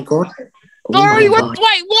 Oh my God! Oh Sorry, my what?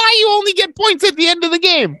 God. Why you only get points at the end of the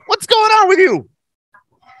game? What's going on with you?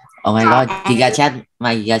 Oh my god. Giga chat.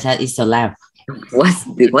 My Giga chat is so loud.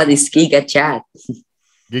 What is Giga Chat?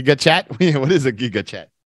 Giga chat? What is a giga chat?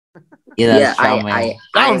 Yeah, Strong man. I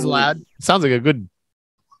Sounds loud. Sounds like a good.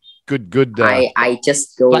 I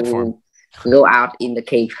just platform. go out in the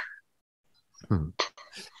cave. All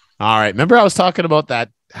right. Remember, I was talking about that.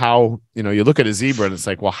 How you look at a zebra and it's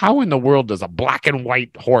like, well, how in the world does a black and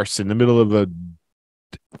white horse in the middle of a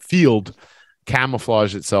field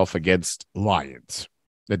camouflage itself against lions?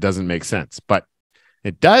 It doesn't make sense, but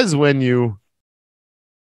it does when you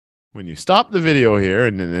when you stop the video here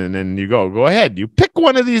and then you go ahead. You pick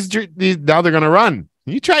one of these. Now they're going to run.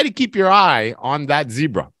 You try to keep your eye on that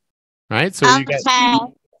zebra, right? So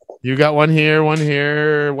you got one here,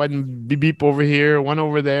 one beep beep over here, one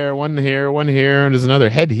over there, one here, and there's another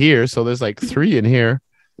head here. So there's like 3 in here,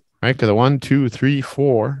 right? Because 1, 2, 3,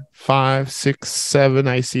 4, 5, 6, 7.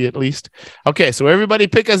 I see at least. Okay, so everybody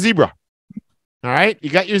pick a zebra. All right, you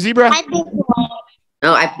got your zebra? I pick one.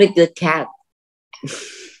 No, I picked the cat.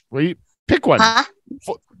 Well, you pick one. Huh?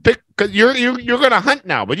 Pick, because you're gonna hunt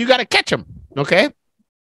now, but you got to catch them. Okay,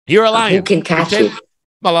 you're a lion. Who can catch it?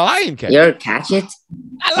 Well, a lion can. You're catch it.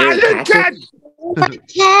 A lion can.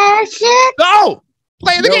 Catch it. Go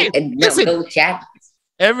play the game. Listen, No chat.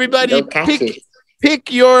 everybody, Don't catch it.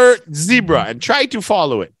 pick your zebra and try to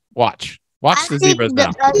follow it. Watch the zebras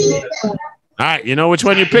now. All right, you know which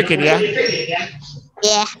one you're picking, yeah?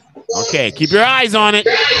 Yeah. Okay, keep your eyes on it.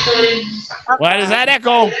 What is that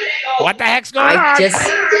echo? What the heck's going I on?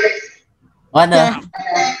 just What the?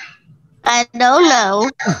 I don't know.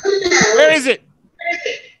 Where is it?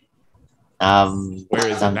 Where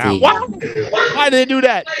is it something. now? What? Why did they do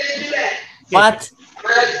that? What?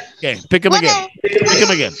 Okay, pick him again. Pick him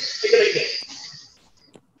again.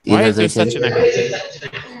 Why is there such an echo?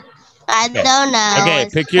 I don't know. Okay,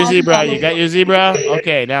 pick your zebra. You got your zebra?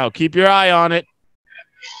 Okay, now keep your eye on it.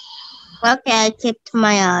 Okay, I kept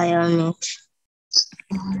my eye on it.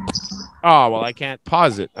 Oh, well, I can't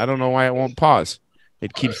pause it. I don't know why it won't pause.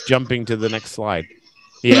 It keeps jumping to the next slide.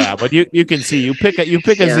 Yeah, but you can see you pick a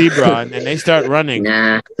zebra and they start running.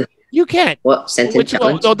 nah. You can't. What sentence? Which one?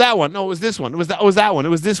 challenge? Oh, that one. No, it was this one. It was that one. It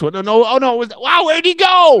was this one. No. Oh no. It was. Wow. Where'd he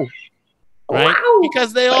go? Right? Wow.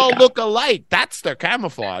 Because they all look alike. That's their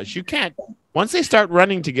camouflage. You can't. Once they start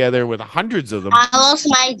running together with hundreds of them. I lost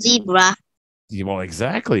my zebra. Well,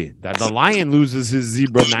 exactly. That the lion loses his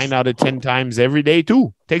zebra 9 out of 10 times every day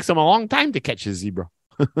too. Takes them a long time to catch his zebra.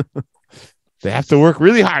 They have to work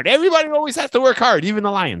really hard. Everybody always has to work hard, even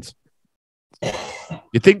the lions.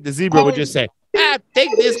 You think the zebra would just say, take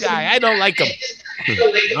this guy. I don't like him.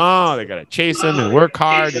 Oh, they got to chase him and work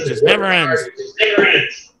hard. It just never ends.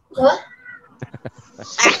 What?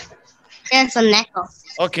 There's an echo.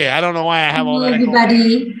 Okay, I don't know why I have all Hello, that. echo.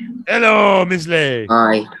 everybody. Hello, Miss Lay.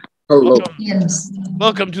 Hi. Hello. Yes.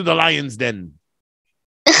 Welcome to the Lion's Den.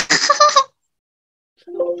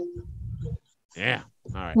 Yeah.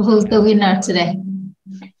 All right. Who's the winner today?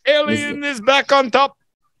 Alien is back on top.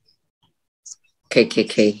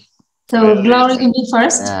 KKK. So Glory, you be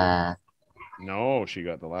first. No, she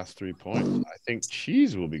got the last 3 points. I think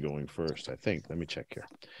Cheese will be going first. I think. Let me check here.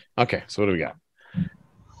 Okay, so what do we got?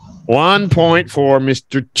 1 point for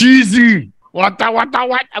Mr. Cheesy. What?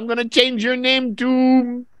 I'm gonna change your name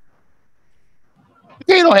to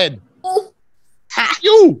Potato Head.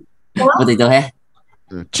 You Potato head.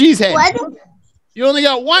 Cheesehead. What? You only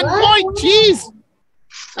got 1 point, Cheese.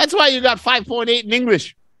 That's why you got 5.8 in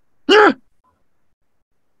English.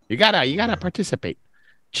 You gotta participate.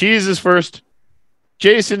 Cheese is first.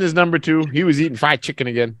 Jason is number 2. He was eating fried chicken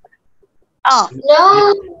again Oh.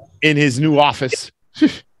 No. in his new office.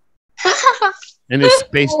 In his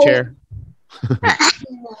space chair.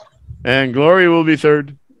 And Glory will be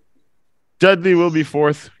third. Dudley will be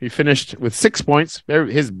fourth. He finished with 6 points.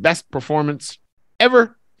 His best performance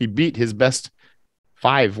ever. He beat his best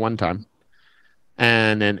 5 one time.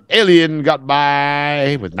 And then Alien got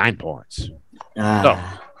by with 9 points. So,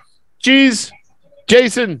 Cheese,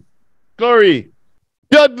 Jason, Glory,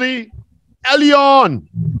 Dudley, Alien.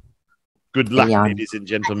 Good luck, Alien. ladies and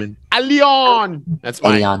gentlemen. Alien. That's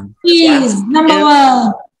my Alien. Please, number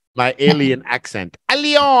one. my alien accent.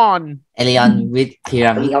 Alien. Alien with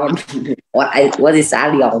pyramid. Alien. What is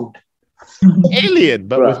alien? Alien,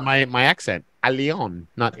 but Bruh. with my accent. Alien,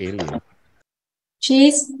 not alien.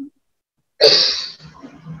 Cheese.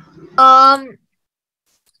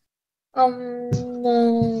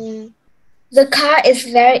 The car is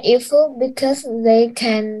very evil because they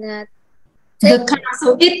can The car,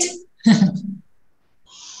 so it.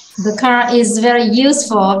 The car is very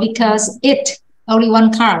useful because it only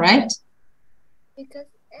one car, right? because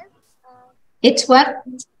It what?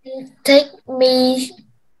 it take me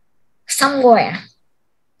somewhere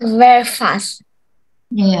very fast.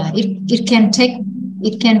 Yeah, it can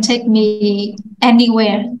take me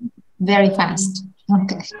anywhere very fast.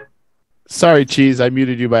 Okay. Sorry, Cheese, I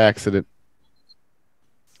muted you by accident.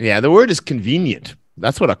 Yeah, the word is convenient.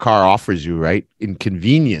 That's what a car offers you, right?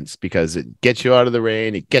 Inconvenience, because it gets you out of the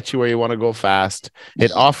rain. It gets you where you want to go fast.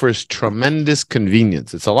 It offers tremendous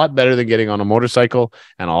convenience. It's a lot better than getting on a motorcycle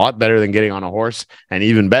and a lot better than getting on a horse and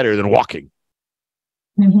even better than walking.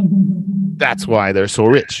 That's why they're so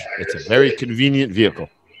rich. It's a very convenient vehicle.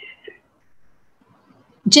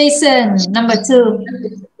 Jason, number 2.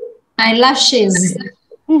 Eyelashes.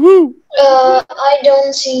 I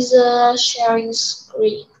don't see the sharing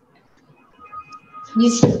screen.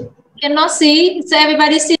 You cannot see? So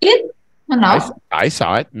everybody see it? Or no? I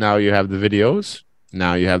saw it. Now you have the videos.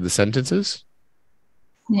 Now you have the sentences.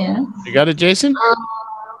 Yeah. You got it, Jason?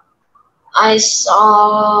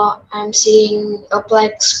 I'm seeing a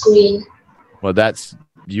black screen. Well,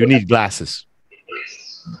 you need glasses.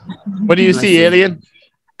 What do you see, Alien?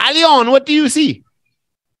 Alien, what do you see?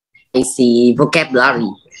 I see vocabulary.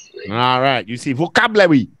 All right. You see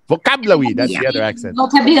vocabulary. Vocabulary. That's the other accent.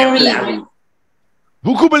 Vocabulary.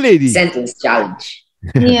 Vocabulary. Sentence challenge.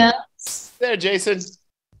 Yeah. There, Jason.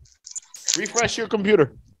 Refresh your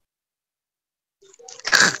computer.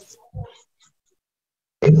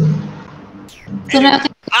 So now,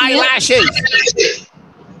 Eyelashes.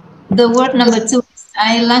 the word number 2 is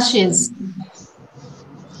eyelashes.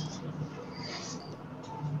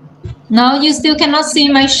 Now you still cannot see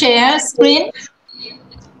my share screen?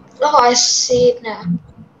 No, I see it now.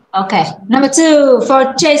 Okay. Number 2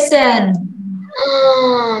 for Jason.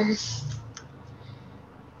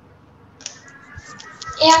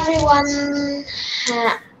 Everyone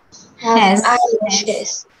has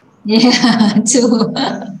eyelashes. Yeah, too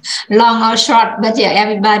long or short, but yeah,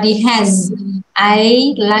 everybody has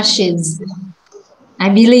eyelashes, I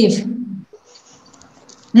believe.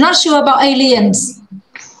 Not sure about aliens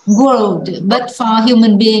world, but for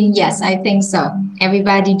human being, yes, I think so.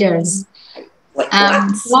 Everybody does.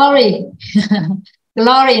 Glory.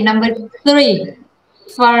 Glory, number 3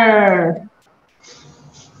 for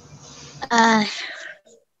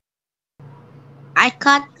I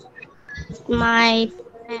cut my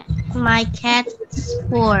cat's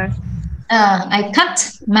fur. I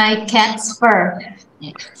cut my cat's fur.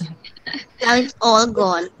 Now it's all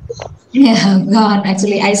gone. Yeah, gone.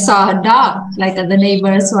 Actually, I saw a dog, like the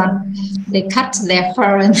neighbor's one. They cut their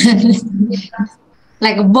fur and then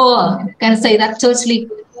like a bull. Can say that totally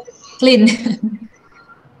clean.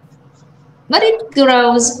 But it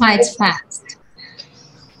grows quite fast.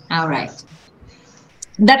 All right.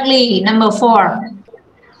 Dudley, number 4.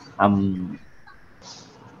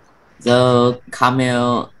 The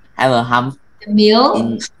camel have a hump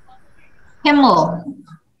Camel. Camel.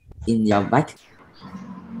 in your back.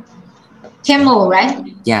 Camel, right?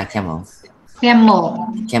 Yeah, camel.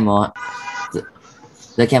 Camel. Camel.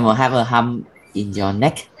 The camel have a hump in your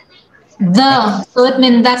neck. So it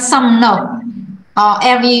means that some no. Or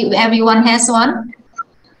everyone has one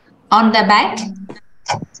on the back.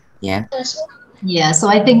 Yeah. Yeah, so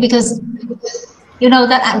I think because you know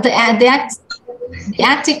that the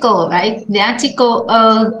article, right? The article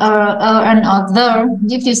another.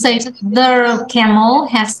 If you say the camel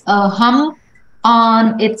has a hump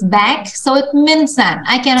on its back, so it means that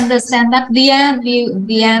I can understand that the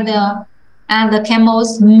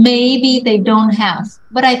camels maybe they don't have,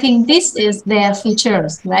 but I think this is their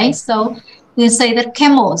features, right? So we say that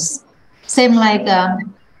camels, same like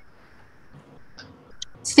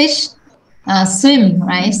fish. Swim,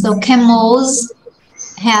 right? So camels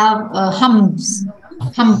have humps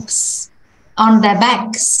on their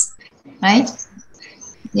backs, right?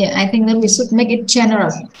 Yeah, I think that we should make it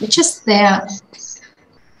general. It's just their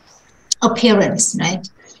appearance, right?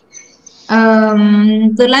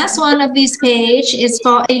 The last one of this page is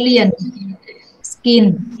for alien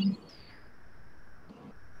skin.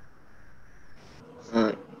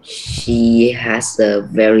 She has a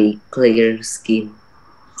very clear skin.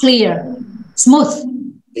 Clear, smooth.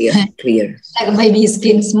 Clear. Like a baby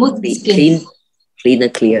skin, smooth skin. Clean,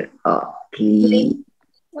 clear. Clean.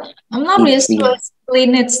 I'm not really sure it's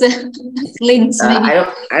clean. It's clean. I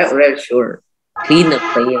don't really sure. Clean,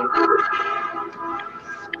 clear.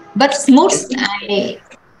 But smooth,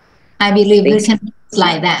 I believe we can use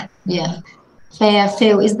like that. Yeah. Fair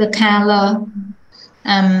is the color.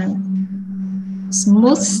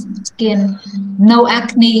 Smooth skin, no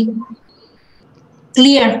acne.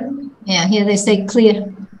 Clear. Yeah, here they say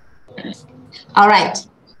clear. All right.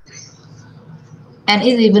 And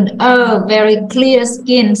it's even very clear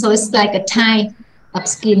skin, so it's like a tie of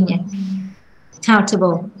skin. Yeah.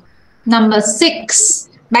 Countable. Number 6.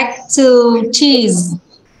 Back to cheese.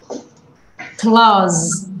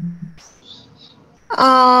 Claws.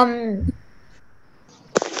 The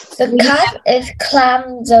cat is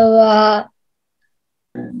climb the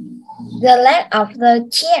leg of the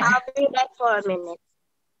chair. I'll be back for a minute.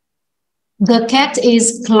 The cat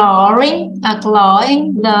is clawing the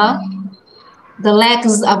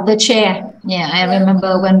legs of the chair. Yeah, I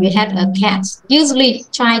remember when we had a cat. Usually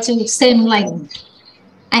try to seem like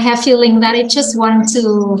I have feeling that it just want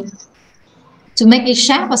to to make it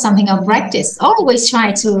sharp or something, or practice, always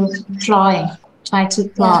try to claw,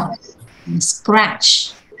 and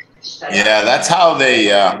scratch. Yeah, that's how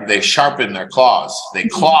they sharpen their claws. They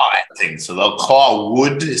claw at things. So they'll claw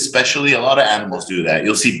wood, especially. A lot of animals do that.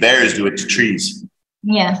 You'll see bears do it to trees.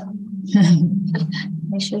 Yeah.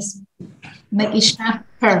 Just make it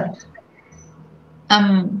sharper.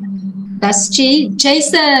 That's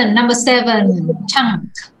Jason, number 7,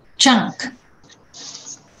 chunk.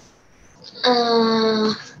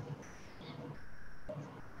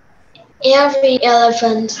 Every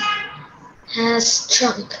elephant has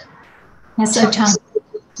trunk. Has a chunk.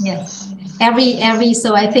 Yes. Every.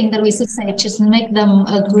 So I think that we should say, just make them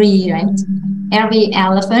agree, right? Every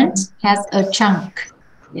elephant has a chunk.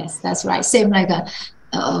 Yes, that's right. Same like a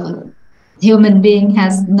human being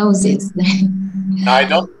has noses. I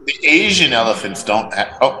don't. The Asian elephants don't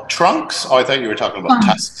have trunks. Oh, I thought you were talking about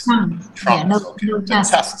tusks. Trunks. Yeah, no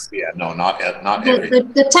tusks. Tusks. Yeah, no, not every.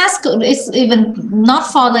 The tusk is even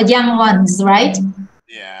not for the young ones, right?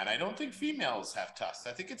 Yeah, and I don't think females have tusks.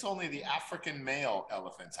 I think it's only the African male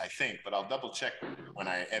elephants, I think, but I'll double check when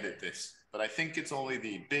I edit this. But I think it's only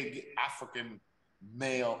the big African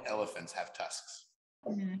male elephants have tusks.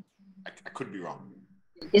 I could be wrong.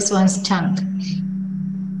 This one's chunk.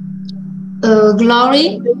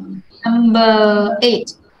 Glory, number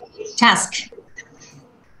 8, task.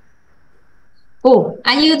 Oh,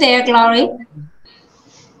 are you there, Glory?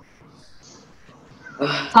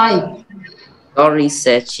 5. Glory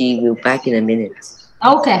said she will back in a minute.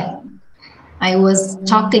 Okay. I was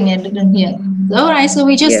talking and didn't hear. All right, so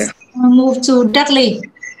we just move to Dudley.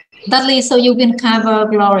 Dudley, so you can cover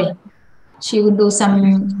Glory. She will do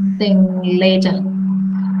something later.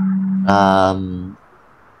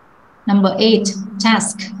 Number 8,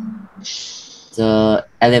 task. The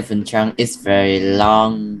elephant trunk is very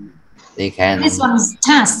long. They can. This one's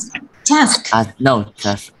task. Task. No,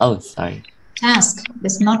 task. Oh, sorry. Task.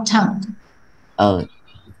 It's not tongue. Oh,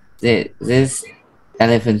 this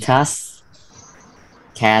elephant tusk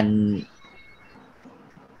can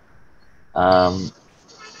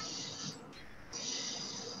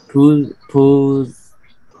pull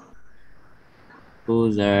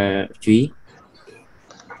the tree.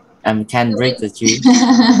 Can break the tree.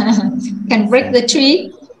 Can break the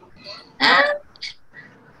tree.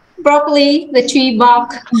 Probably the tree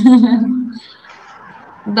bark.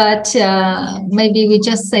 But maybe we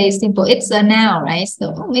just say simple. It's a noun, right?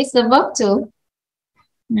 So it's a verb too.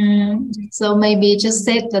 So maybe just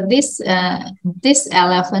say that this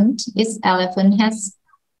elephant has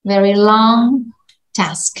very long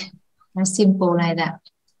task. As simple like that.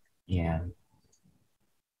 Yeah.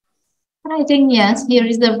 But I think yes, here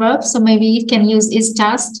is the verb. So maybe it can use its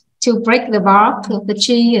task to break the bark of the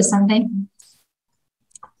tree or something.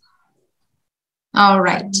 All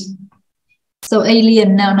right. So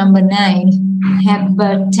alien now, number 9,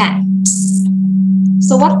 habitats.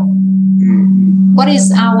 So what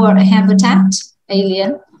is our habitat,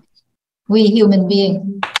 alien? We human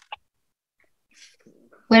being.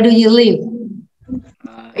 Where do you live?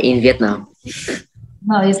 In Vietnam.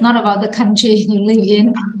 No, it's not about the country you live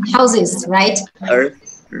in. Houses, right?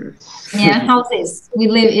 Earth. Yeah, houses. We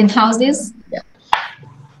live in houses. Yeah.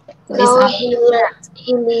 So he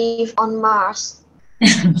lives on Mars.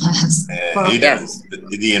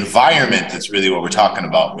 The environment is really what we're talking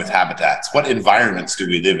about with habitats. What environments do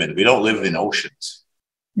we live in? We don't live in oceans.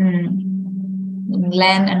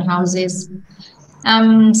 Land and houses.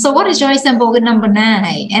 So what is your example with number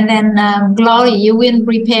 9? And then Glory, you will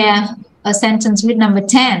prepare a sentence with number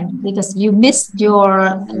 10 because you missed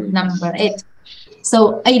your number 8.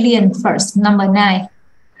 So alien first, number 9,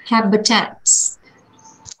 habitats.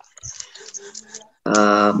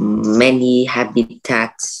 Many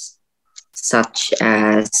habitats such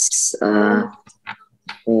as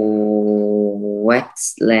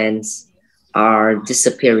wetlands are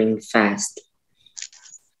disappearing fast.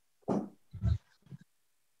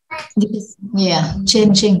 Yeah,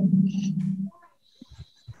 changing.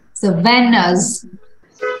 Savannas.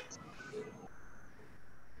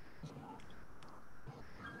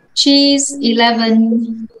 Cheese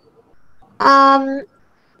 11.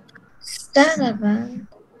 Donovan.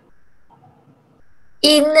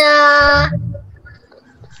 In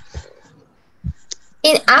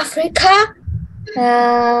Africa,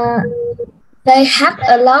 they have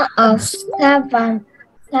a lot of savanna.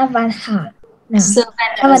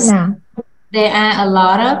 There are a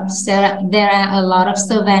lot of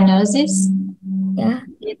savannas. Yeah.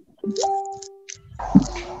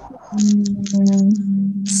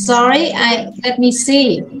 Sorry, let me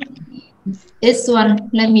see. This one,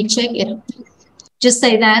 let me check it. Just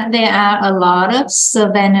say that there are a lot of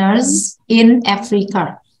savannas in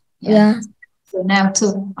Africa. Yeah. So now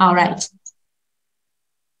too. All right.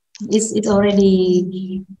 It's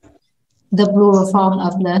already the plural form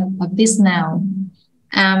of this noun.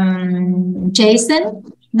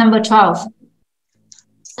 Jason, number 12.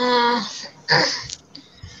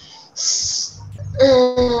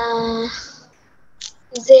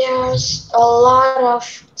 There's a lot of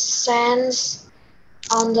sands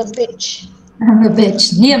on the beach. On the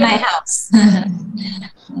beach near my house. Yeah.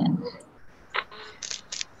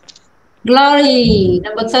 Glory,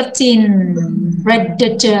 number 13.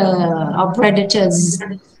 Predator or predators.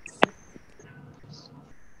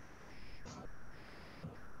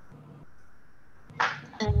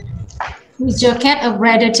 Is your cat a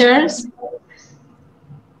predator?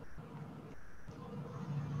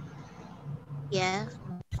 Yeah.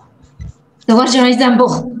 So what's your example?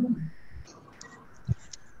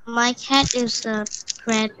 My cat is a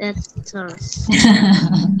predator.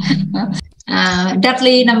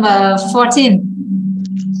 Dudley, number 14.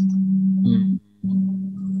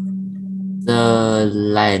 The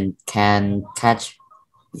lion can catch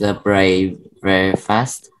the prey very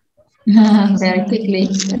fast. Very quickly,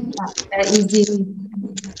 very easily.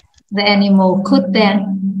 The animal could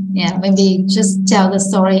then, maybe just tell the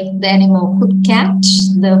story. The animal could catch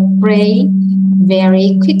the prey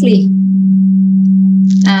very quickly.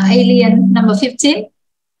 Alien, number 15.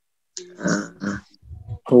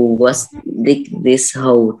 Who was dig this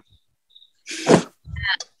hole?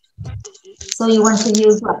 So you want to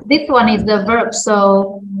use what? This one is the verb.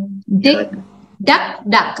 So dig, duck.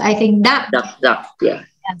 I think duck. Duck. Yeah.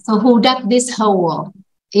 So who dug this hole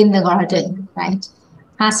in the garden, right?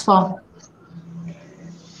 Past form.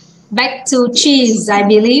 Back to cheese, I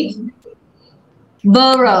believe.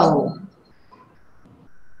 Burrow.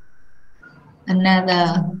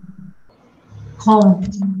 Another home,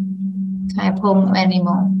 type home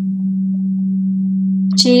animal.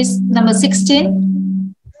 Cheese, number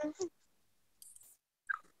 16.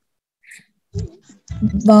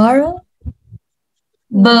 Burrow?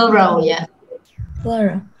 Burrow, yeah.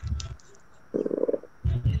 Burrow.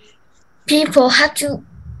 People have to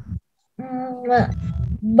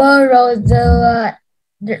burrow the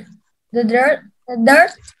dirt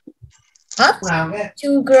up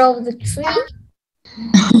to grow the tree.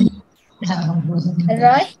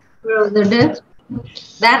 Right? Grow the dirt.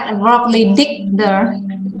 That probably dig the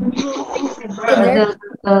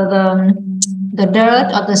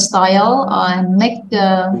dirt or the soil and make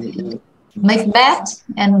bed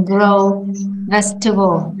and grow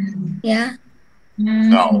vegetable. Yeah.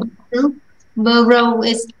 No. Burrow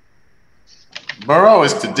is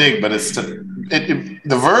to dig, but it's the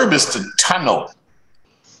verb is to tunnel.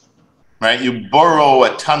 Right? You burrow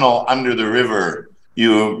a tunnel under the river.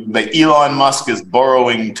 Like Elon Musk is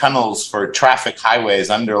burrowing tunnels for traffic highways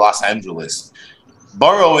under Los Angeles.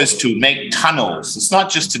 Burrow is to make tunnels. It's not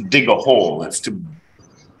just to dig a hole. It's to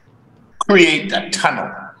create a tunnel.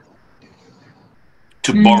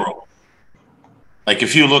 To burrow. Like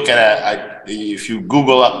if you look at if you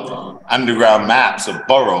Google up underground maps of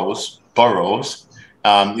burrows,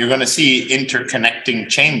 you're going to see interconnecting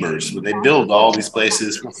chambers where they build all these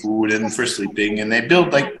places for food and for sleeping, and they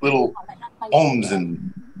build like little homes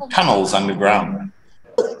and tunnels underground.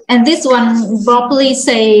 And this one probably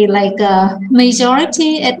say like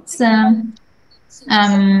majority. It's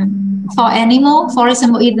for animal. For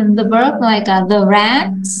example, even the verb like the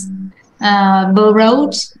rats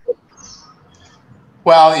burrowed.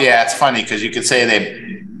 Well, yeah, it's funny because you could say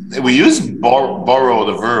we use burrow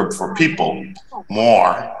the verb for people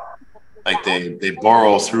more. Like they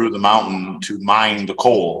burrow through the mountain to mine the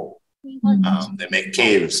coal. They make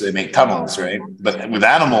caves, they make tunnels, right? But with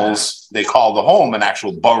animals, they call the home an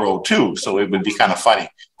actual burrow too. So it would be kind of funny.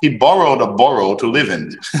 He borrowed a burrow to live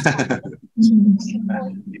in.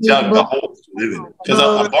 He dug the hole to live in. Because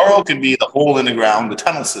a burrow can be the hole in the ground, the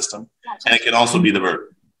tunnel system, and it can also be the verb.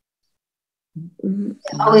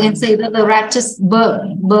 Or we can say that the rat just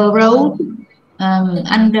burrowed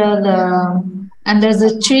under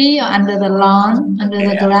the tree or under the lawn, under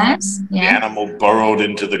the grass. The animal burrowed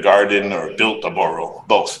into the garden or built a burrow,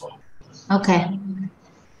 both. Okay.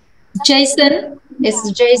 Jason,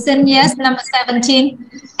 it's Jason, yes, number 17.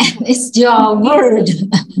 And it's your word.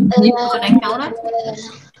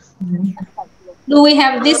 Do we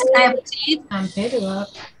have this type of teeth? I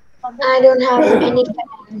don't have any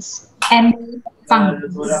fans. Any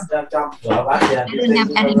fungus? I don't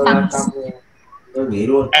have any fungus.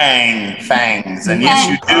 Fangs, and yes,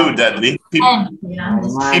 you do, Dudley.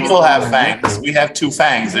 People have fangs. We have two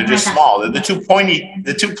fangs. They're just small. They're the two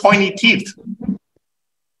pointy teeth.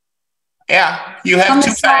 Yeah, you have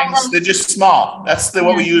two fangs. They're just small. That's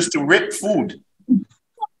what we use to rip food.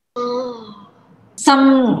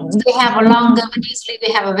 Some they have a longer, but usually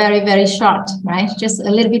they have a very, very short, right? Just a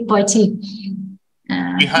little bit pointy.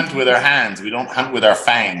 We hunt with our hands. We don't hunt with our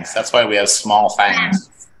fangs. That's why we have small fangs.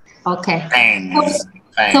 Okay. Fangs.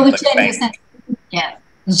 Fangs. So we like change fangs. yeah.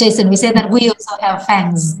 Jason, we say that we also have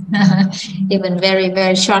fangs, even very,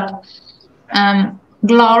 very short.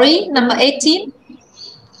 Glory, number 18.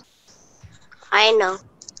 I know.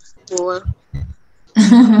 Cool.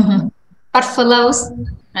 Buffaloes,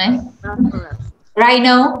 right?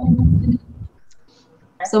 Rhino.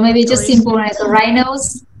 So maybe just simple, right? So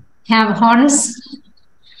rhinos have horns.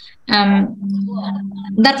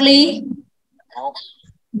 Dudley,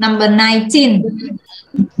 number 19.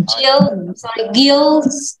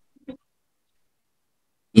 Gills.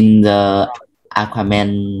 In the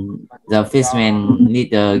Aquaman, the fishman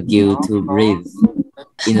need a gill to breathe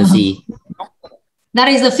in the sea. That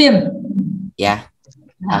is the film. Yeah,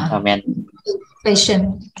 Aquaman.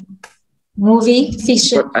 Fashion. Movie,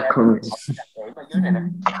 fiction.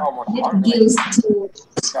 Gills to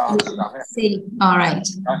see. All right.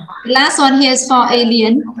 Last one here is for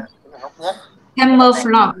alien.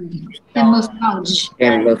 Camouflage. Camouflage.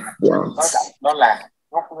 What?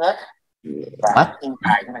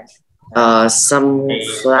 Some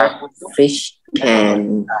flatfish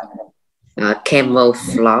can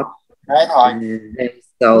camouflage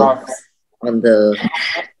themselves on the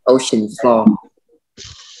ocean floor.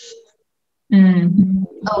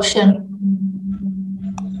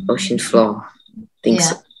 Ocean floor. Think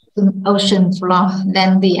so. Ocean floor.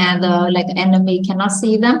 Then the other like enemy cannot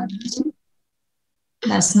see them.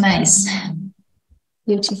 That's nice.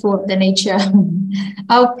 Beautiful, the nature.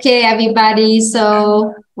 Okay, everybody.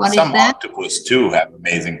 So what is Some that? octopus too have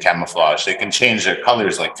amazing camouflage. They can change their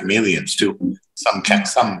colors like chameleons too. Some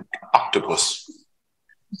octopus.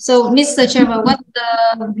 So, Mr. Trevor, what's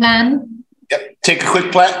the plan? Yep. Take a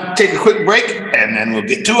quick break, and then we'll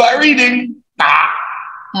get to our reading.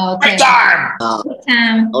 Okay. Break time.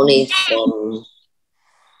 Only from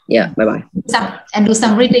bye-bye. Do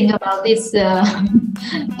some reading about this Bye.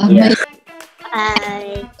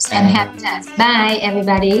 and habitats. Bye,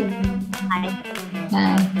 everybody. Bye.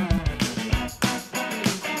 Bye.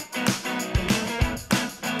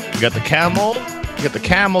 You got the camel. You got the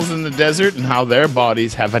camels in the desert and how their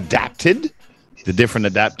bodies have adapted. The different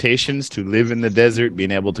adaptations to live in the desert, being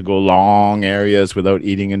able to go long areas without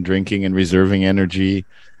eating and drinking and reserving energy,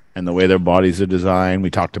 and the way their bodies are designed. We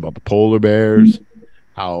talked about the polar bears,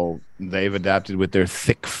 how they've adapted with their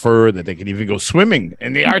thick fur that they can even go swimming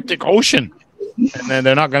in the Arctic Ocean, and then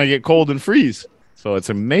they're not going to get cold and freeze. So it's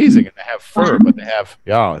amazing. And they have fur, but they have,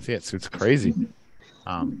 it's crazy.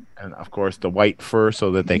 And of course, the white fur so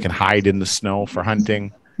that they can hide in the snow for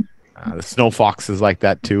hunting. The snow fox is like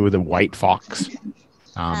that too, the white fox.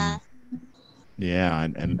 Yeah,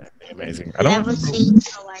 and amazing. I don't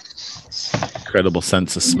incredible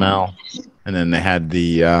sense of smell. And then they had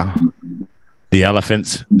the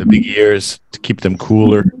elephants, the big ears to keep them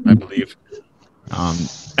cooler, I believe.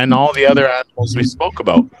 And all the other animals we spoke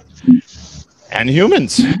about. And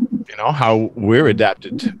humans, how we're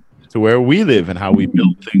adapted to where we live and how we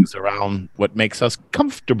build things around what makes us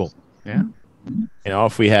comfortable. Yeah.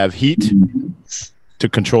 If we have heat to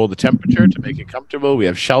control the temperature, to make it comfortable, we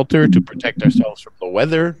have shelter to protect ourselves from the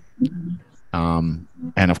weather. And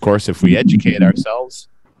of course, if we educate ourselves,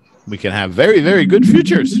 we can have very, very good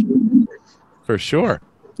futures for sure.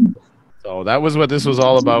 So that was what this was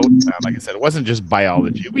all about. Like I said, it wasn't just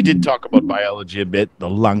biology. We did talk about biology a bit, the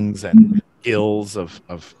lungs and gills of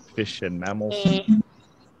fish and mammals.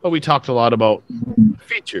 But we talked a lot about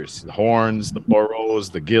features, the horns, the burrows,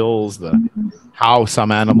 the gills, how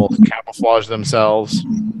some animals camouflage themselves,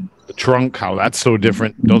 the trunk, how that's so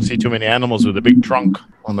different. Don't see too many animals with a big trunk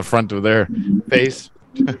on the front of their face.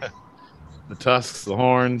 The tusks, the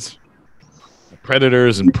horns, the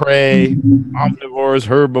predators and prey, omnivores,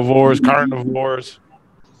 herbivores, carnivores.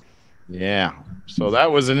 Yeah. So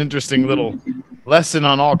that was an interesting little lesson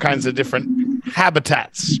on all kinds of different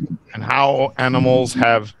habitats and how animals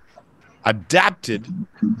have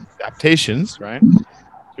adaptations, right,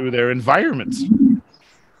 to their environments.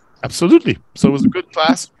 Absolutely. So it was a good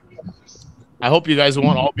class. I hope you guys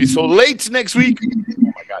won't all be so late next week.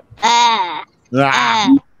 Oh my God.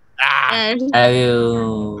 I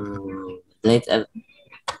will late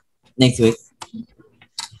next week.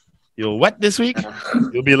 You'll what this week?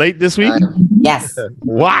 You'll be late this week? Yes.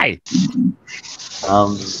 Why?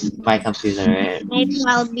 My computer. Maybe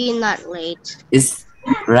I'll be not late. It's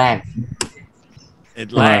lag.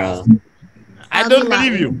 It lags. I don't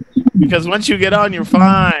believe you. Because once you get on, you're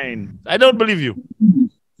fine. I don't believe you.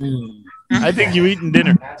 Mm. I think you eaten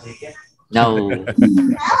dinner. No.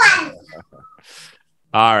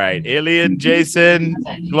 All right. Alien, Jason,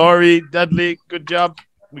 Glory, Dudley, good job.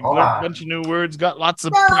 We learned a bunch of new words, got lots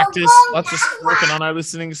of practice, lots of working on our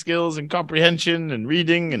listening skills and comprehension and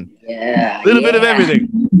reading and Yeah. a little bit of everything.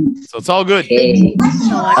 So it's all good. Okay.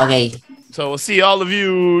 Okay. So we'll see all of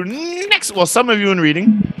you next. Well, some of you in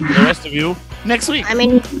reading, the rest of you next week. I'm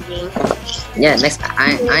in reading. Yeah,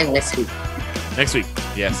 I'm next week. Next week.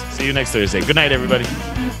 Yes. See you next Thursday. Good night, everybody.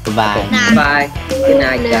 Goodbye. Bye. Good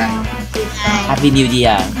night, guys. Happy New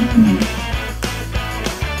Year.